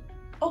everything. Jonathan,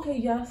 okay,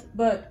 yes,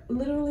 but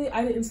literally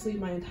I didn't sleep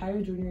my entire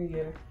junior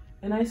year.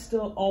 And I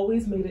still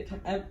always made it to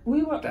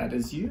That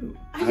is you.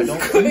 I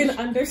couldn't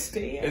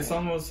understand. It's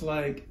almost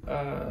like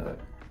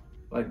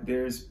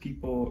there's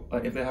people,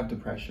 like if they have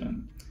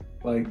depression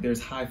Like,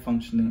 there's high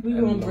functioning We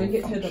and gonna low bring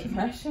it to functioning.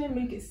 depression,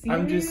 make it serious?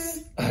 I'm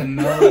just,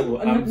 no.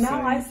 I'm now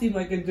saying, I seem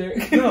like a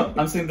jerk. no,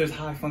 I'm saying there's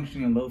high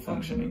functioning and low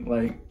functioning.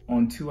 Like,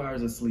 on 2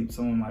 hours of sleep,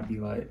 someone might be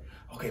like,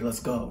 okay, let's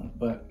go.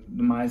 But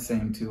my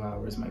same 2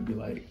 hours might be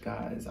like,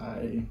 guys,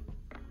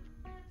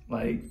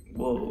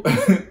 whoa,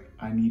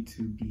 I need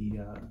to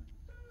be,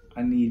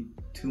 I need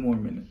 2 more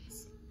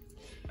minutes,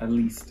 at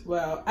least.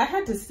 Well, I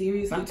had to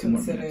seriously Not 2 more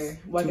consider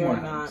minutes, 2 whether more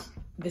or not hours.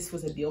 this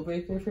was a deal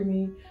breaker for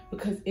me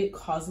because it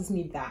causes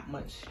me that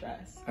much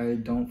stress. I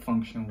don't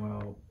function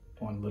well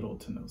on little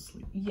to no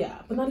sleep.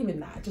 Yeah, but not even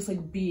that. Just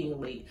like being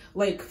late.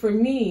 Like for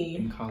me,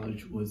 In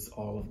college was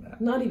all of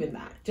that. not even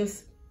that.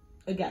 Just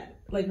again,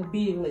 like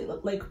being late.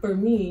 Like for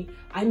me,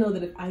 I know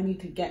that if I need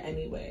to get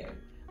anywhere,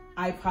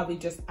 I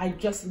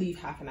just leave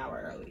half an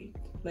hour early.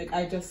 Like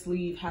I just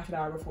leave half an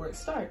hour before it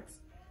starts.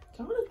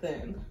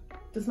 Jonathan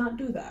does not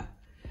do that.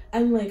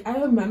 And like I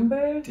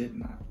remember Did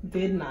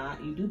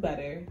not. You do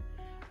better.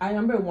 I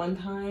remember one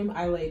time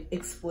I like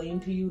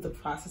explained to you the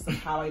process of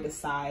how I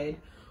decide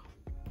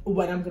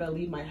when I'm gonna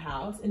leave my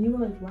house, and you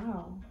were like,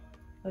 wow,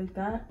 like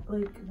that,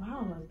 like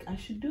wow, like I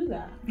should do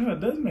that. No, it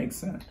does make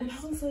sense. And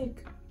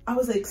I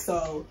was like,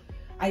 so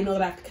I know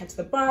that I have to catch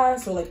the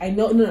bus, or like I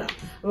know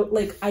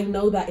like I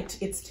know that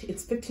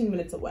it's 15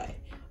 minutes away,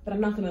 but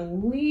I'm not gonna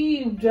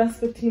leave just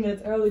 15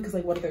 minutes early because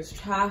like what if there's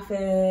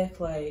traffic,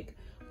 like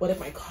what if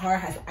my car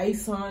has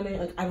ice on it?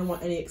 Like I don't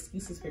want any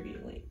excuses for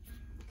being late.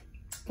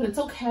 But it's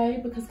okay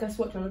because guess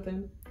what,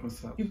 Jonathan?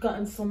 What's up? You've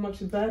gotten so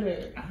much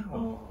better. Ow.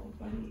 Oh,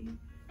 buddy.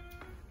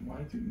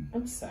 Why do you?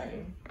 I'm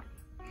sorry.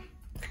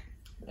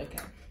 Okay.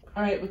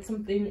 All right. What's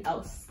something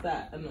else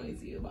that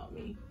annoys you about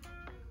me?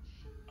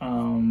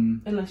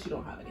 Unless you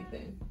don't have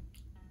anything.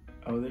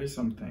 Oh, there's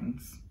some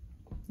things.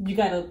 You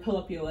gotta pull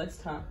up your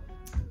list, huh?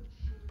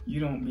 You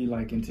don't be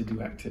liking to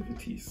do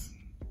activities.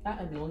 That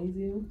annoys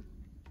you?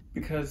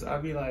 Because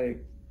I'd be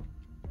like,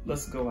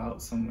 let's go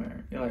out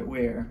somewhere. You're like,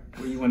 where?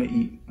 Where you want to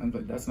eat? I'm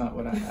like, that's not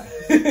what I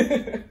asked.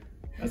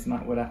 That's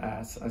not what I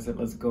asked. I said,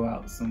 let's go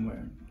out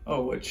somewhere.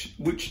 Oh,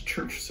 which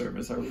church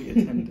service are we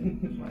attending?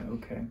 I'm like,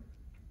 okay.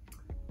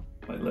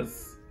 Like,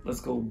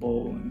 let's go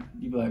bowling.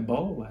 You'd be like,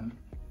 bowling?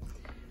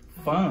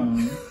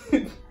 Fun.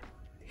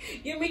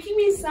 You're making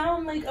me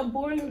sound like a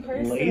boring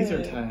person.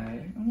 Laser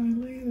tag. I'm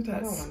like, laser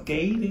tag.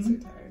 Skating. Laser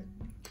tag.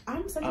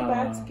 I'm such a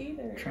bad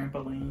skater.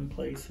 Trampoline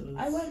places.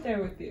 I went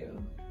there with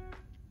you.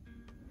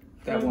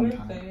 That one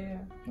time. Yeah.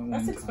 That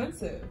That's one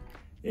expensive. time.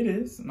 It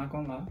is, I'm not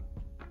gonna lie.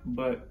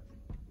 But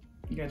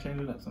you gotta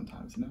change it up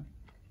sometimes, you know?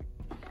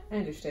 I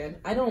understand.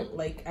 I don't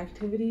like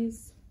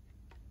activities.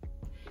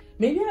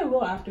 Maybe I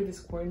will after this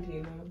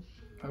quarantine though.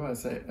 I gotta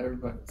say,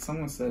 everybody.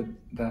 Someone said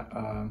that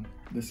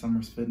this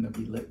summer's fitting to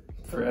be lit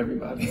for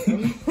everybody.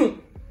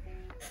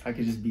 I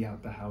could just be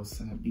out the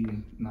house and it be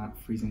not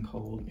freezing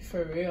cold.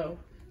 For real.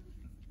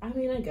 I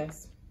mean, I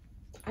guess.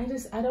 I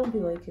don't be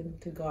liking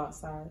to go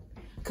outside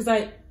because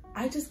I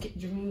just get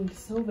drained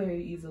so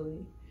very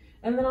easily,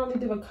 and then I'll need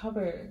to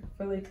recover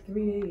for like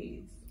 3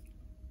 days.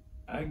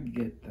 I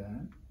get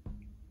that.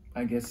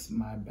 I guess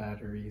my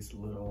battery is a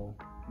little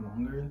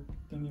longer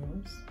than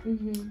yours.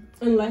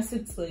 Unless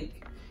it's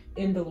like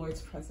in the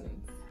Lord's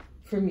presence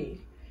for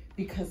me,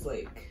 because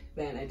like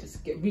then I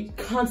just get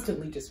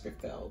constantly just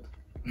refilled.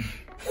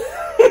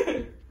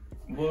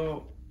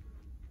 Well,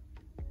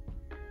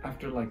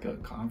 after like a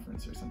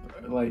conference or something,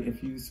 like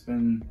if you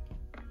spend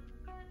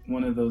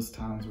one of those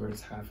times where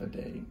it's half a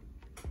day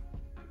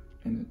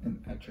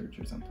at church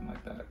or something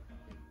like that,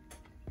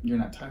 you're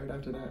not tired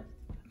after that?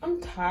 I'm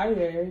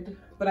tired,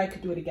 but I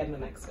could do it again the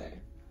next day.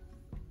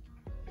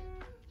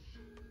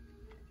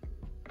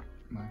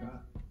 My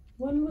God.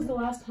 When was the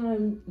last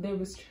time there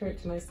was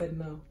church and I said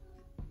no?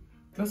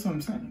 That's what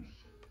I'm saying.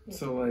 Yeah.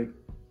 So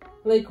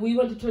like we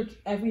went to church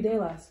every day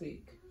last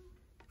week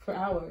for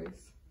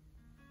hours.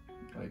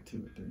 Like 2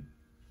 or 3.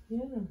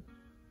 Yeah.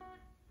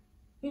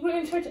 We were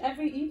in church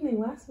every evening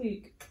last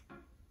week.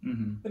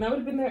 And I would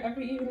have been there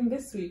every evening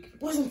this week. If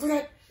it wasn't for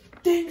that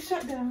dang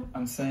shutdown.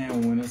 I'm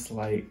saying when it's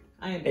like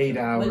 8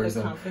 hours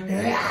like of...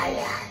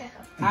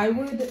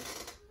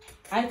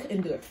 I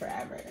couldn't do it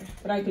forever,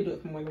 but I could do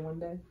it for more than one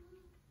day.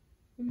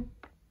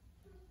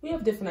 We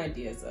have different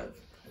ideas of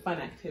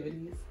fun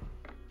activities.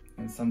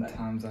 And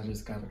sometimes I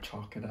just gotta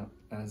chalk it up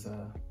as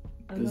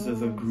this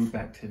is a group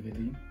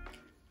activity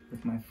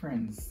with my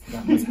friends.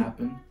 That must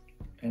happen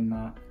and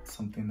not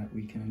something that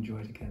we can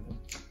enjoy together.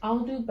 I'll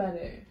do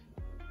better.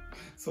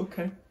 It's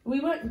okay. We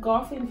went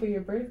golfing for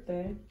your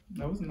birthday.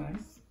 That was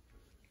nice.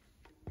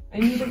 I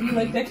knew that you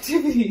liked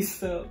activities,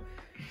 so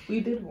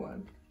we did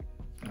one.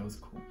 That was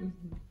cool.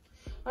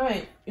 All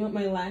right, you want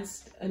my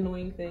last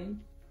annoying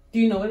thing? Do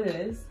you know what it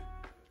is?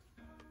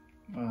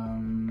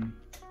 What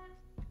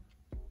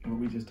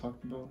we just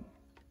talked about?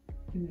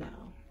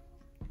 No.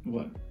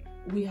 What?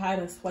 We had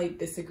a slight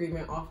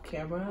disagreement off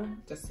camera,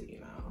 just so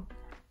you know.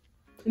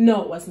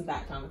 No, it wasn't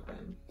that,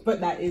 Jonathan. But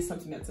that is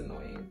something that's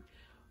annoying.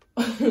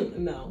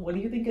 No, what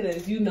do you think it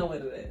is? You know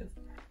what it is.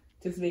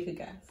 Just make a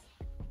guess.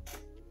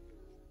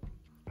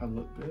 I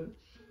look good.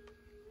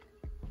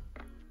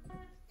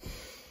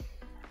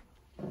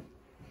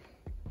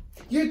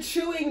 Your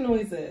chewing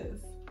noises.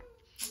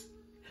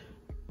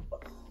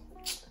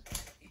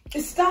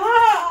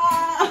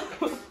 Stop!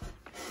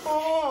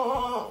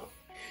 Oh.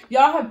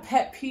 Y'all have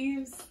pet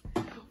peeves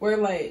where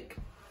like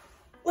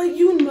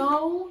you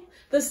know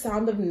the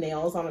sound of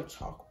nails on a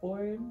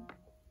chalkboard?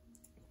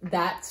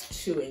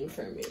 That's chewing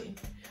for me.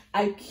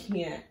 I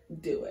can't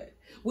do it.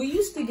 We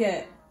used to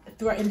get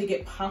threatened to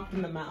get popped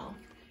in the mouth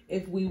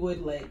if we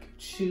would like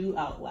chew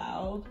out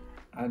loud.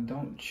 I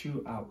don't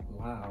chew out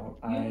loud.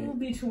 You will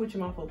be chewing with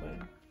your mouth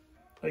open.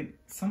 Like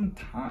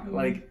sometimes,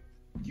 like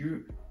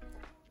you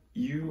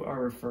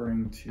are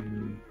referring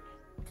to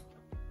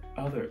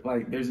other,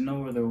 like there's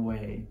no other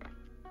way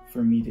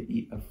for me to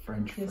eat a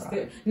French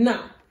fry.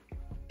 No.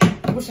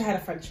 I wish I had a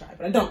French fry,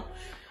 but I don't.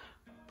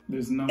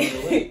 There's no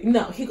other way.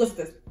 No, he goes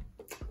this.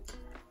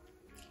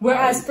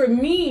 Whereas for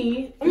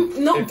me,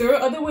 no, there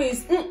are other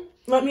ways.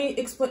 Let me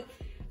explain.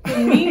 For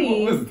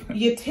me,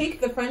 you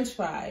take the French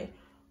fry,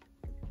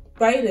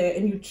 bite it,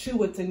 and you chew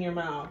what's in your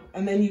mouth,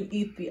 and then you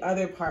eat the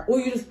other part, or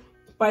you just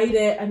bite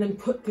it and then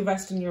put the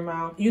rest in your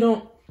mouth. You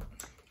don't.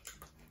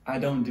 I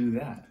don't do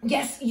that.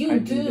 Yes, you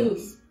do.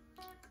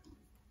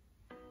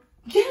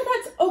 Yeah,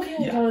 that's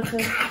okay,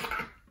 Jonathan.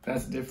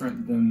 That's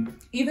different than.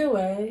 Either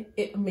way,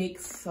 it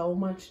makes so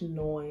much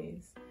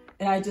noise.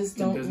 And I just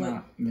don't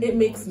like it.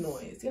 Makes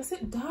noise. Yes,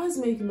 it does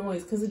make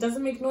noise because it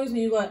doesn't make noise when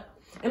you go,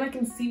 and I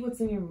can see what's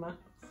in your mouth.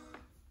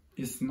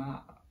 It's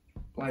not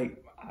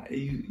like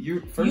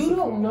you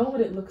don't know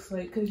what it looks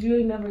like because you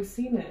ain't never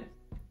seen it.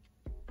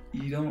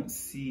 You don't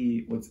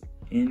see what's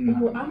in my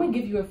mouth. I'm gonna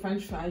give you a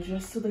French fry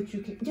just so that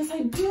you can. Yes,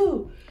 I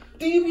do.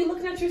 Do you be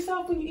looking at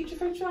yourself when you eat your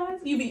French fries?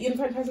 You be eating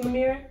French fries in the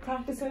mirror,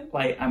 practicing?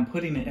 Like I'm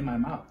putting it in my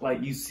mouth.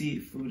 Like you see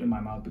food in my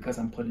mouth because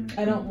I'm putting it.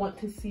 I don't want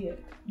to see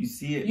it. You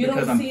see it. You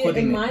because don't I'm see it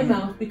in my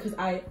mouth because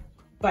I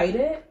bite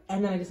it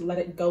and then I just let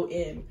it go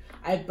in.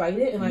 I bite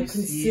it and I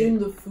consume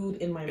the food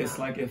in my mouth. It's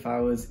like if I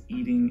was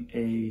eating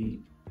a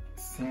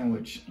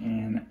sandwich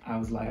and I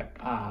was like,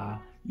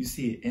 you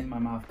see it in my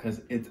mouth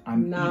because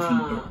I'm eating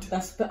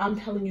it. I'm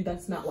telling you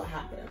that's not what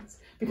happens.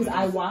 Because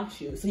I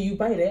watch you. So you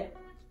bite it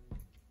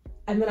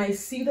and then I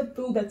see the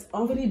food that's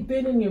already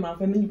been in your mouth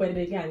and then you bite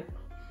it again.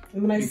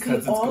 And then I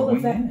see all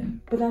of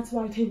that. But that's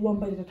why I take one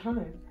bite at a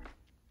time.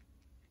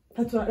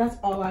 That's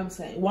all I'm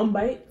saying. One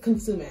bite,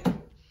 consume it.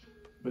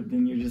 But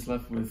then you're just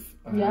left with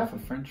half a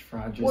French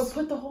fry. Or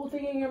put the whole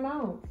thing in your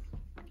mouth.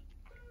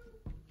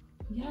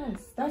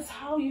 Yes, that's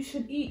how you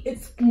should eat.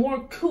 It's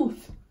more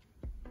couth.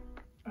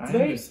 I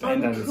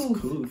understand that it's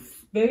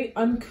couth. Very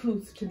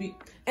uncouth to be.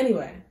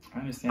 Anyway, I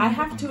understand. I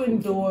have to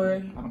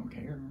endure. I don't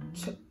care.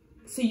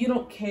 So you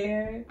don't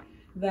care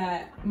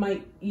that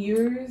my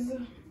ears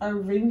are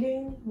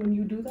ringing when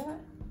you do that?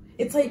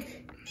 It's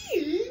like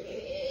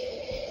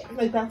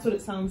that's what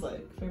it sounds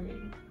like for me.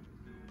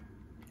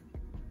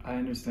 I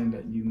understand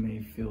that you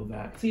may feel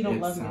that so you don't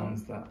love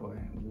sounds that way.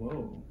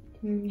 Whoa.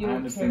 You I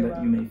understand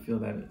that you may feel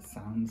that it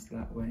sounds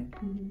that way,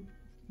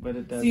 but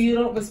it doesn't. So you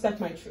don't respect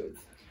my truth.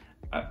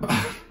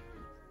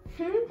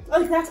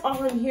 Like that's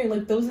all I'm hearing.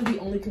 Like those are the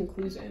only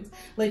conclusions.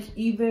 Like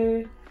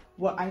either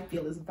what I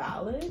feel is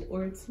valid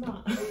or it's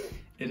not.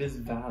 It is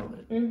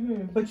valid.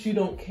 But you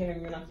don't care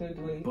and you're not gonna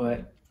do anything.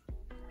 But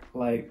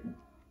like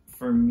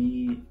for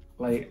me,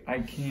 like I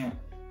can't.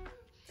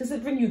 Does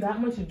it bring you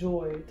that much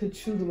joy to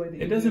chew the way that you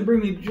do? It doesn't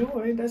bring me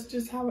joy. That's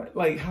just how I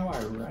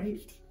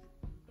write.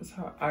 That's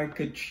how I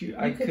could chew.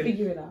 You could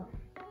figure it out.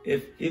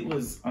 If it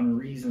was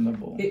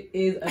unreasonable. It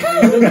is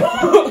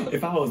unreasonable.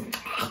 If I was.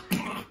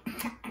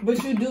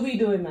 But you do be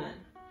doing that.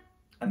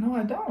 No,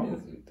 I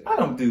don't. I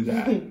don't do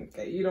that.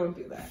 Okay, you don't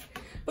do that.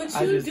 But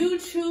you do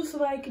chew so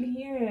that I can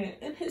hear it.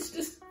 And it's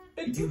just,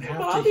 you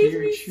have to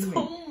hear chewing.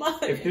 So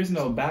much. If there's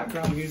no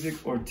background music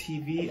or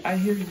TV, I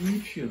hear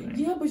you chewing.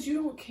 Yeah, but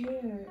you don't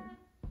care.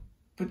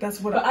 But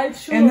that's what I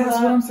chew and a that's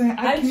lot, what I'm saying.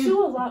 I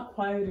chew a lot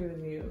quieter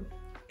than you.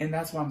 And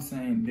that's what I'm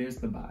saying. There's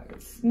the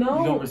bias. No,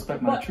 you don't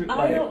respect my truth.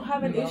 I don't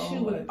have an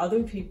issue with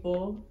other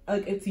people.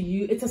 Like it's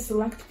you. It's a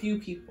select few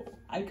people.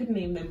 I could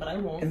name them, but I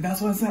won't. And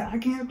that's what I'm saying.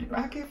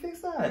 I can't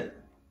fix that.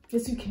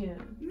 Yes, you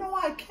can. No,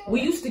 I can't.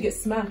 We used to get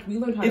smacked. We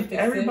learned how to fix it.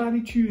 If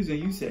everybody chews and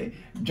you say,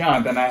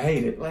 Jonathan, I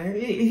hate it. Like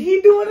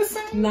he doing the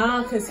same.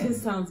 Nah, because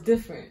his sounds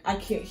different. I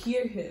can't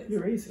hear his.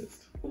 You're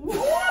racist.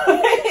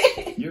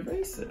 You're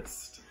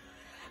racist.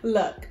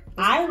 Look,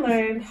 I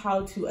learned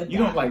how to adapt. You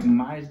don't like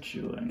my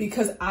chewing.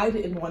 Because I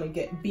didn't want to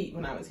get beat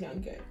when I was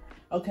younger.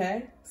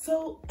 Okay?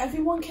 So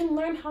everyone can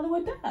learn how to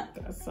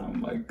adapt. That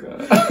sounds like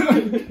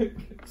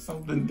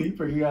something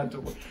deeper you had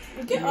to...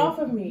 Get off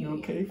of me. You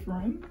okay,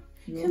 friend?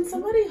 Can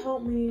somebody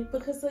help me?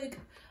 Because, like,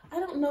 I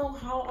don't know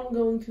how I'm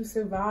going to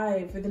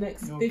survive for the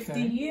next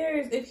 50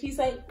 years if he's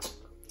like...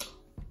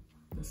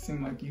 It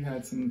seemed like you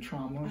had some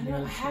trauma.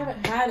 I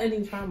haven't had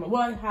any trauma.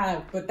 Well, I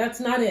have, but that's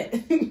not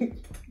it.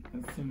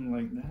 It seemed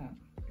like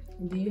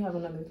that. Do you have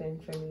another thing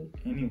for me?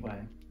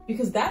 Anyway.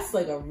 Because that's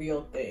like a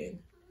real thing.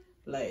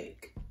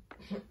 Like,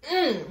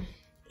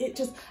 it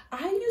just,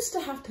 I used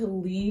to have to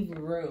leave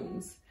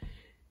rooms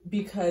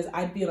because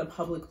I'd be in a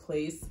public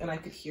place and I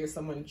could hear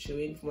someone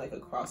chewing from like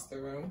across the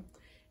room.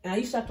 And I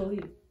used to have to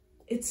leave.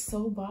 it's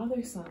so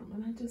bothersome,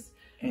 and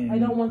And I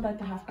don't want that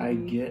to have to I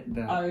be get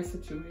that. our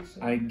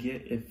situation. I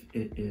get if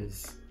it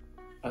is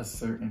a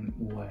certain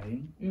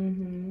way.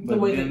 The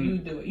way that you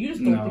do it. You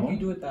just don't think you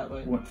do it that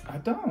way. I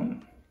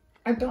don't.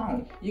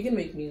 You can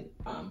make me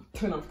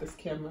turn off this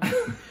camera.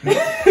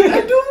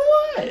 I do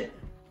what?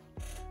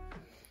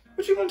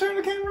 What you gonna turn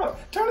the camera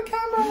off? Turn the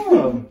camera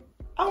off.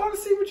 I want to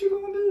see what you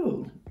gonna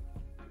do.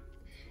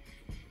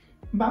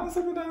 Bounce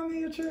up and down in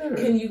your chair.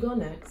 Can you go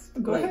next?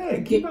 Go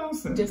ahead. Keep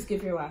bouncing. Just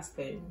give your last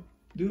thing.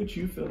 Do what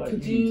you feel like you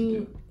need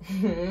to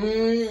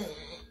do.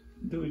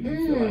 Do what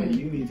you feel like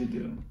you need to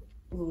do.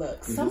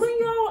 Look, some of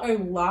y'all are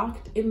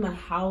locked in the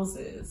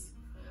houses,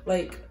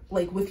 like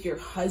with your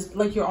husband,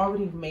 like you're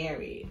already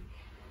married,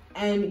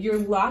 and you're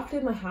locked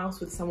in the house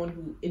with someone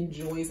who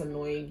enjoys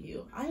annoying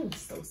you. I am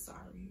so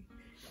sorry.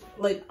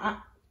 Like,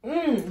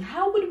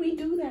 how would we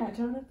do that,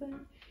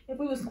 Jonathan? If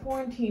we was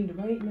quarantined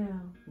right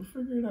now? We'll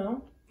figure it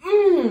out.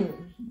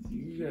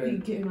 You're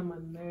getting on my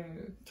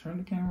nerves. Turn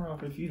the camera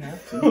off if you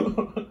have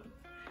to.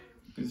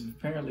 Because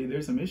apparently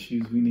there's some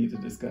issues we need to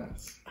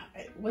discuss.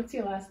 What's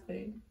your last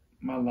thing?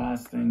 My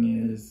last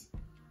thing is,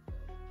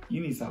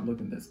 you need to stop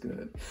looking this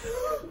good.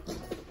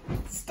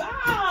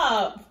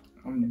 Stop!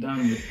 I'm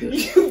done with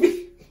this.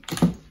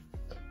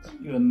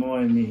 You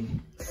annoy me.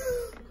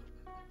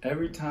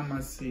 Every time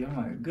I see you, I'm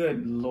like,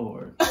 good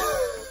Lord.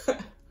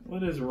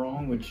 What is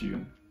wrong with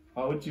you?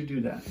 Why would you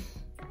do that?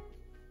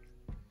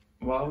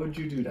 Why would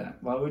you do that?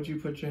 Why would you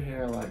put your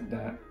hair like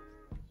that?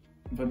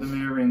 Put the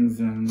earrings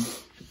in.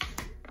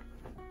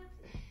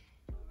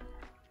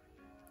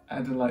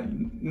 Acting like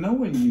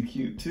knowing you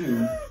cute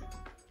too.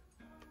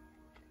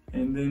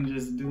 And then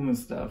just doing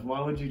stuff.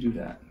 Why would you do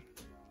that?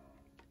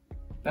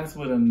 That's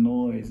what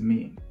annoys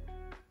me.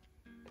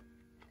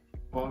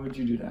 Why would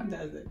you do that?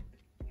 Does it?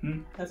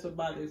 That's what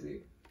bothers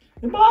you.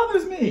 It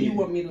bothers me. You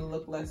want me to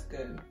look less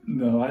good.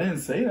 No, I didn't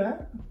say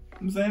that.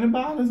 I'm saying it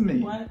bothers me.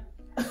 What?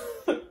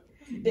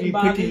 Me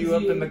picking you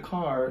up in the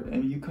car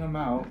and you come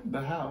out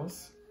the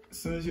house. As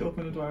soon as you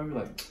open the door, I'll be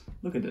like,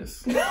 look at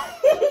this. Look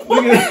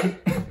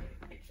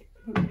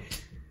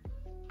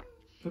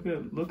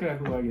at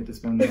who I get to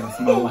spend the rest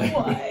of my life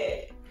with.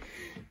 What?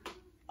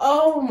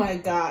 Oh my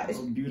gosh.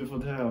 Oh, beautiful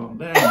towel.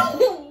 Dang.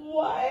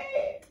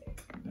 What?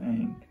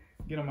 Dang.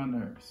 Get on my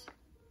nerves.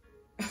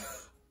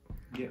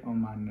 Get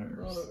on my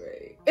nerves.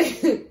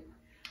 Alright.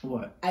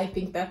 What? I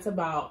think that's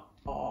about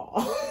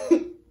all.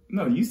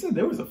 No, you said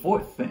there was a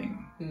fourth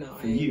thing. No,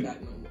 for I ain't you.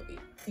 got no more.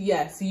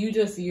 Yes, you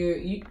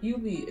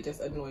be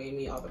just annoying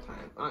me all the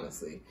time,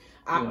 honestly.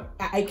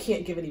 I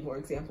can't give any more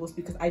examples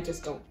because I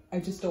just don't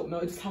know.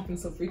 It just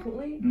happens so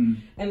frequently.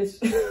 And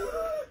it's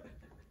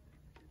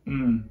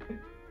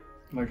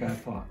Like I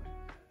thought.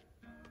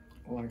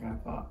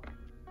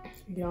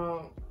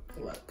 Y'all,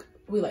 look,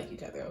 we like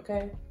each other,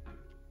 okay?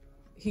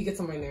 He gets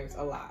on my nerves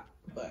a lot,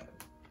 but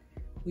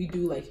we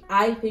do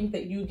I think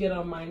that you get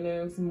on my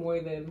nerves more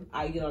than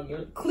I get on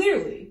yours,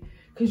 clearly,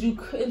 because you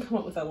couldn't come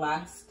up with a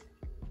last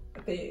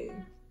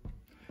thing.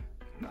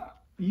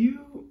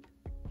 You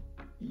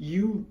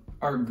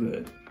are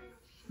good.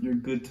 You're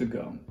good to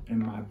go in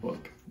my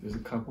book. There's a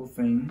couple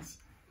things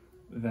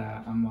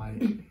that I'm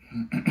like,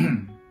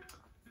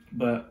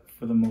 but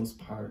for the most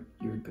part,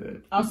 you're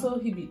good. Also,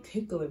 he be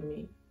tickling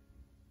me.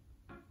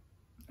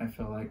 I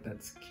feel like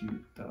that's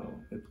cute though.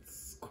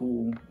 It's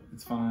cool.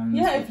 It's fine.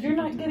 Yeah, if you're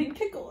not getting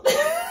tickled.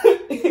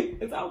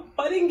 It's all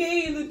fun and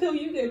games until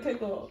you get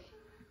tickled.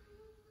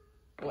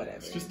 Whatever.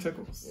 It's just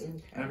tickles.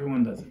 Okay.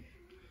 Everyone does it.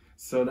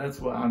 So that's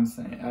what I'm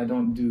saying. I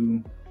don't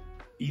do,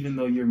 even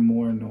though you're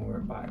more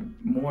annoyed by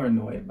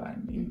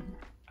me,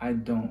 I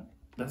don't,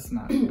 that's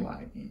not who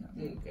I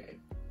am. Okay.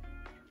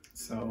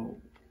 So,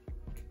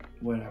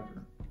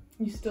 whatever.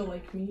 You still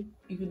like me,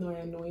 even though I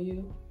annoy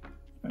you?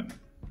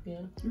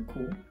 Yeah. You're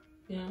cool.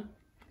 Yeah.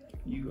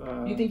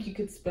 You think you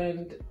could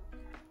spend,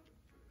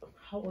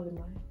 how old am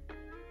I?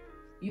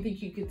 You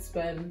think you could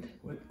spend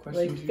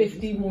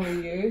 50 more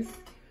years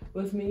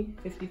with me?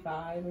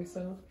 55 or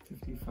so?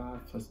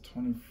 55 plus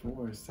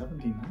 24 is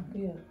 79.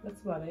 Yeah,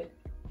 that's about it.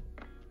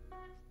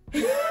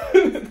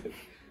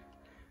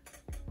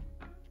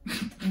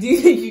 Do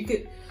you think you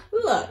could,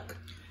 look,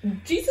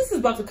 Jesus is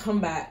about to come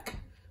back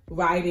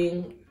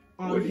riding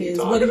on his,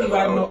 what if he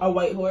riding a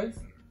white horse?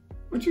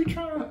 What you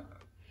trying to?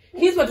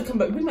 He's about to come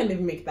back. We might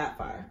never make that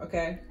far,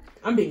 okay?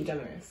 I'm being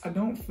generous. I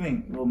don't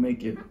think we'll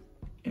make it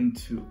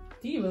into.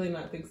 Do you really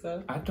not think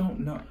so? I don't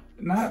know.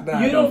 Not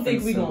that. You don't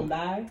think we gonna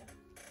die?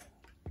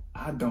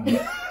 I don't.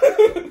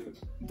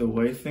 The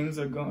way things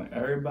are going,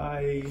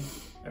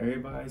 everybody's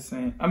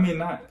saying. I mean,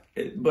 not.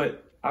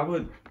 But I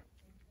would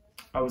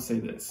say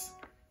this.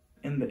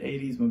 In the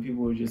 80s, when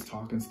people were just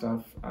talking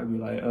stuff, I'd be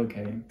like,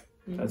 okay,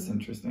 that's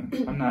interesting.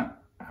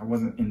 I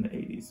wasn't in the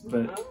 80s,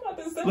 but I'm about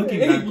to say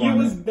looking back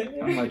on it,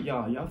 there. I'm like,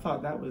 y'all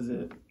thought that was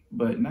it.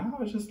 But now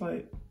it's just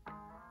like,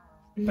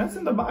 that's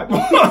in the Bible.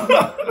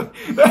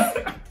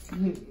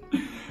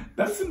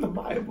 That's in the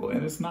Bible.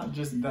 And it's not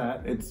just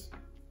that, it's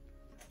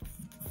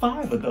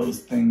 5 of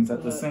those things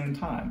at the same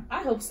time.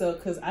 I hope so,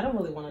 because I don't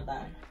really want to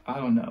die. I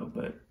don't know,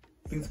 but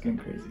Things getting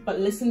crazy. But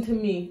listen to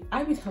me.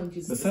 I be telling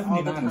Jesus the 79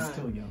 all the time. is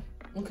still young.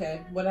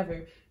 Okay,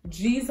 whatever.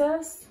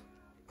 Jesus,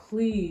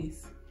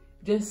 please,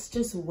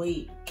 just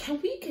wait. Can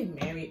we get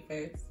married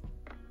first?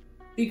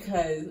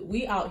 Because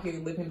we out here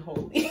living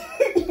holy.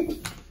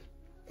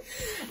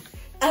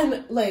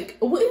 And like,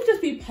 wouldn't it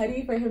just be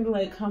petty for him to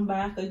like come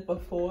back like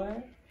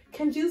before?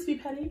 Can Jesus be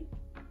petty?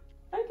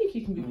 I think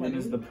he can be petty. When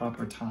is the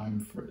proper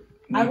time for it?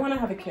 I want to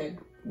have a kid.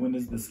 When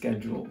is the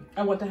schedule?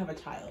 I want to have a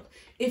child.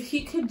 If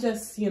he could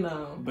just, you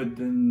know. But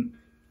then,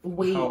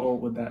 wait. How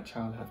old would that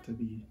child have to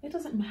be? It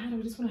doesn't matter.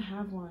 I just want to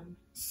have one.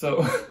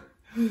 So,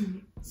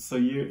 so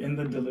you're in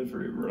the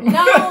delivery room.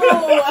 No!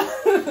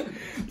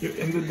 You're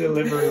in the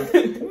delivery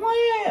room.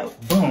 Wow.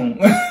 Boom.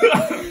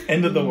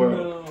 End of the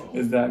world. No.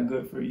 Is that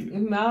good for you?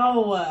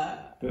 No.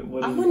 I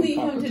would need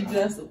him to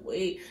just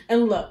wait.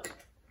 And look,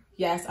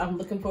 yes, I'm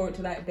looking forward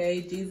to that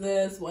day.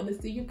 Jesus, want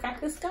to see you crack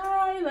the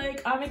sky.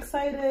 Like, I'm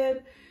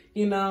excited.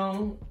 You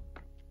know.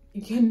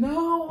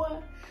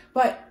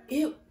 But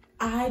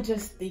I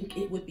just think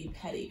it would be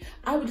petty.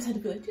 I would just have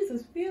to be like,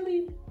 Jesus,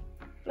 really?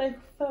 Like,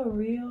 for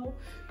real?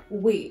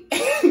 Wait.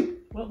 I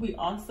would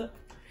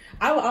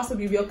also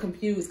be real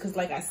confused because,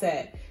 like I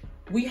said,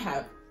 we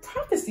have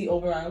prophecy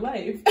over our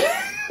life.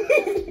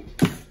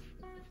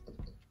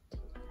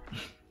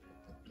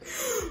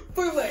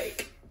 For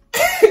like,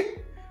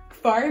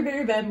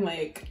 farther than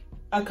like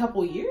a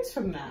couple years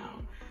from now.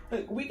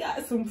 Like, we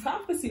got some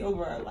prophecy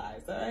over our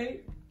lives, all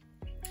right?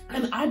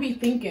 And I be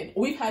thinking,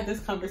 we've had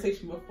this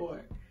conversation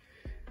before.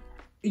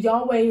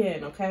 Y'all weigh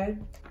in, okay?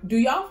 Do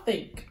y'all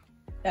think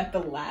that the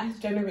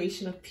last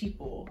generation of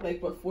people,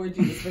 like before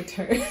Jesus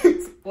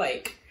returns,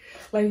 like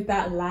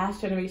that last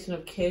generation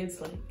of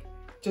kids, like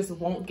just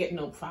won't get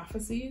no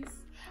prophecies?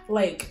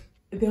 Like,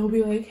 they'll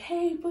be like,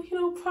 hey, but you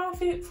know,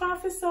 prophesy,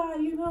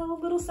 you know,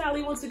 little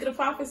Sally wants to get a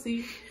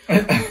prophecy.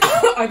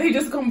 Are they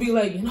just gonna be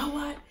like, you know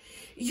what?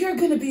 You're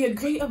gonna be a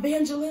great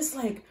evangelist,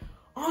 like,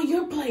 on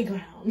your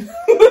playground,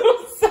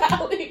 little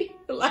Sally.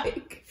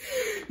 Like,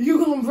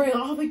 you gonna bring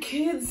all the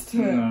kids to...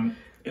 Yeah,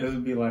 it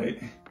would be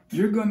like,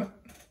 you're gonna...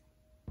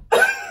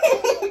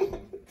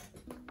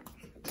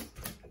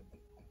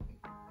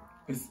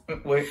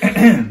 Wait,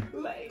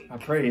 like... I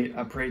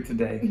prayed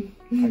today.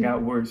 I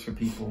got words for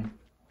people.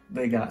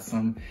 They got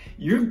some.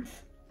 You're...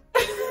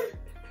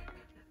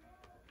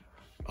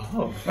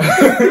 Oh.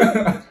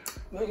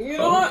 You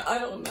know what? I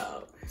don't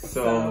know.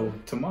 So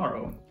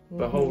tomorrow,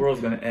 the whole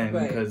world's gonna end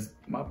because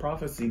my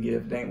prophecy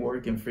gift ain't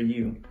working for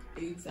you.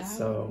 Exactly.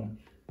 So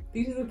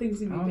these are the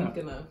things you be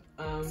thinking of.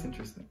 It's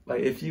interesting.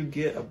 Like, if you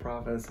get a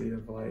prophecy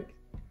of like,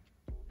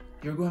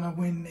 you're gonna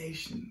win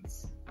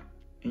nations,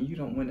 and you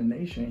don't win a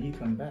nation, he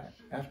come back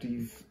after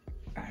you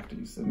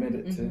submit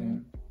it to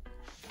him.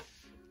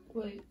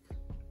 Like,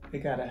 it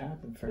gotta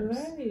happen first.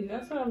 Right.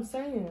 That's what I'm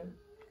saying.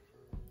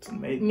 So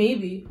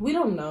maybe we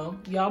don't know.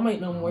 Y'all might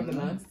know more than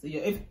us.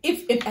 Yeah.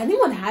 If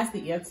anyone has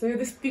the answer,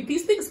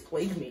 these things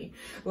plague me.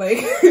 Like,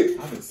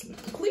 obviously,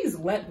 please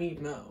let me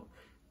know.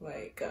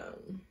 Like,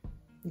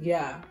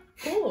 yeah,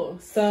 cool.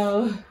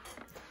 So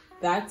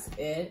that's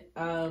it.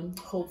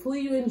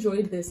 Hopefully you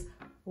enjoyed this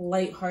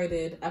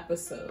lighthearted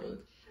episode.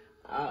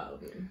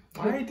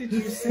 Why did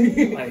you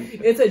say like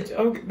it's a joke?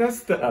 Okay,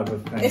 that's the other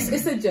thing.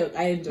 It's a joke.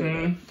 I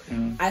enjoyed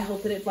it. I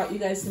hope that it brought you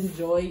guys some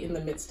joy in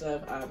the midst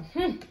of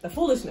the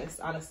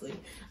foolishness, honestly.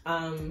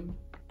 And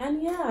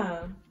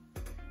yeah,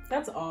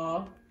 that's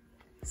all.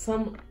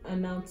 Some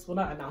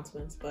not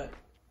announcements, but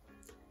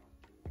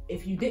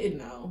if you didn't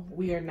know,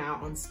 we are now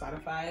on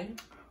Spotify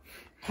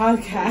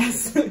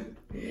podcast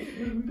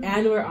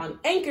and we're on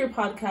Anchor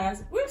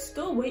podcast. We're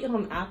still waiting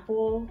on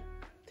Apple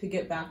to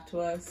get back to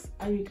us.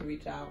 I need to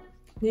reach out.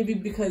 Maybe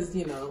because,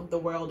 you know, the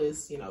world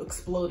is, you know,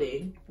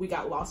 exploding. We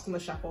got lost in the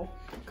shuffle.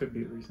 Could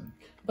be a reason.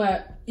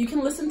 But you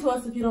can listen to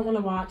us if you don't want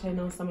to watch. I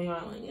know some of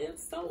y'all are like,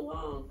 it's so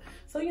long.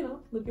 So, you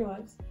know, live your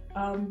lives.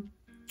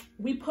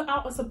 We put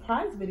out a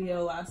surprise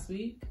video last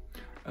week.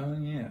 Oh,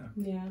 yeah.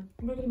 Yeah.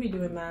 We're going to be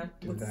doing that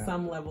with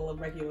some level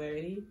of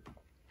regularity.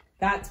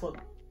 That's what,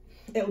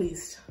 at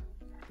least,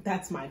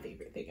 that's my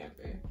favorite thing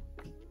ever.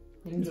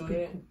 Enjoy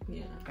it?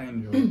 Yeah. I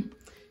enjoy it.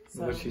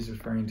 So, what she's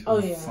referring to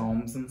is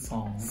Psalms and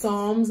Songs.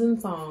 Psalms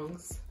and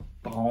Songs.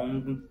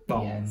 Bombs.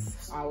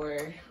 Yes,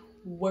 our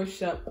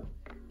worship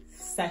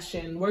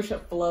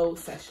flow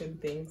session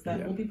things that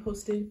we'll be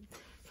posting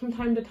from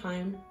time to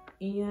time.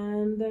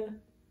 And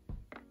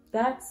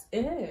that's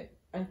it,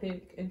 I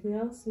think. Anything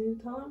else you need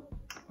to tell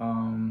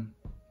them?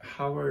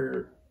 How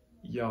are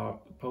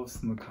y'all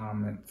post in the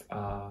comments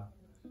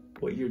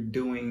what you're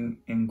doing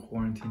in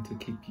quarantine to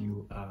keep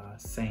you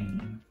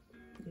sane?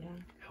 Yeah.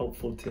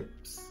 Helpful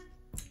tips.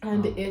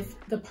 And if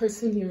the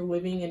person you're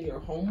living in your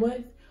home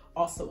with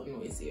also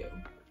annoys you,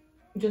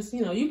 just,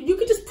 you know, you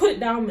could just put it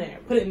down there.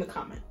 Put it in the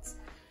comments.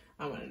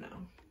 I want to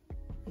know.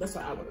 That's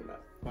what I want to know.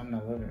 I'm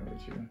not living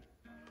with you.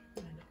 I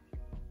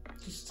know.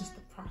 Just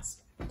the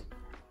prospect.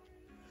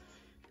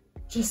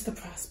 Just the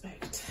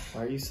prospect.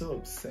 Why are you so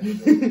upset?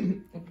 Okay.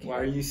 Why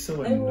are you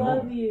so annoyed? I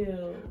love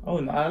you. Oh,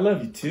 no, I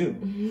love you too.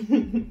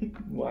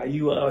 Why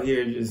you out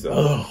here just,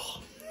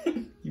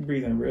 you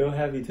breathing real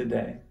heavy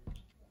today.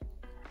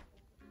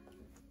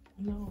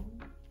 No.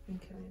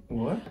 Okay.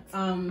 What?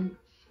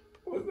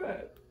 What's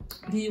that?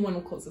 Do you want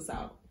to close us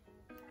out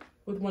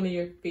with one of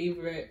your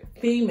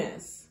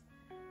famous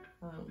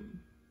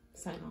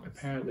sign-offs?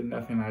 Apparently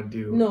nothing I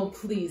do. No,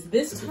 please.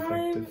 This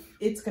time, effective.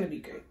 it's going to be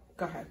great.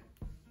 Go ahead.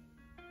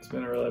 It's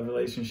been a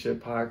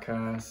relationship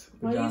podcast.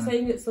 Why are you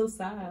saying it so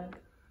sad?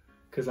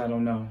 Because I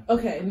don't know.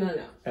 Okay, no.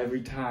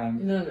 Every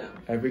time. No.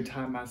 Every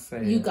time I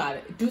say you got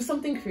it. Do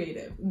something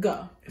creative.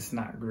 Go. It's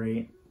not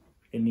great.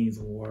 It needs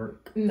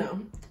work. No.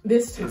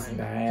 This time. It's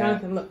bad.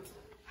 Jonathan, look.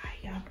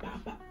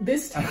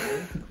 This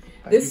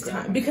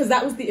time. Because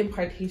that was the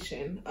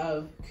impartation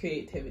of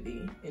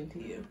creativity into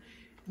you.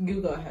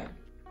 You go ahead.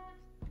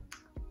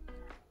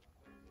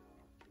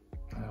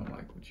 I don't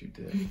like what you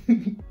did.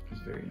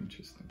 It's very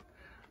interesting.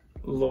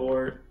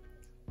 Lord.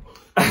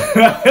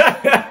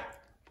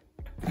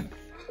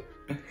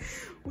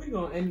 We're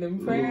gonna end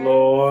in prayer.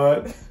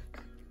 Lord,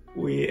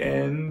 we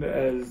end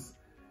as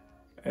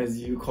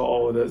you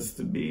called us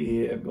to be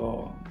here,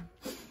 God.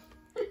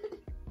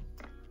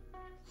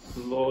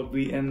 Lord,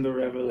 we end the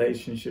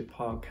Relationship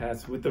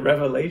podcast with the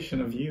revelation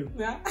of you.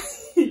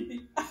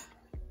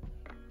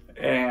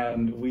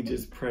 And we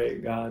just pray,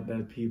 God,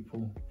 that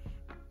people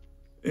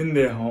in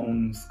their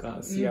homes,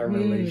 God, see our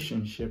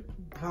relationship.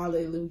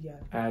 Hallelujah.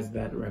 As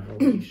that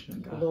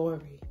revelation, God.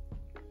 Glory.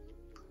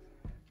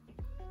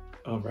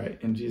 All right,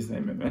 in Jesus'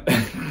 name,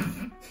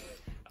 amen.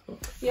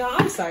 Yeah,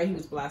 I'm sorry he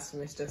was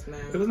blasphemous just now.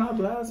 It was not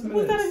blasphemous.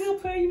 Was that a real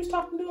prayer you was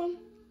talking to him?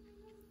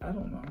 I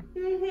don't know.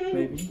 Mm-hmm.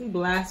 Maybe.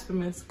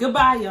 Blasphemous.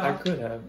 Goodbye, y'all. I could have.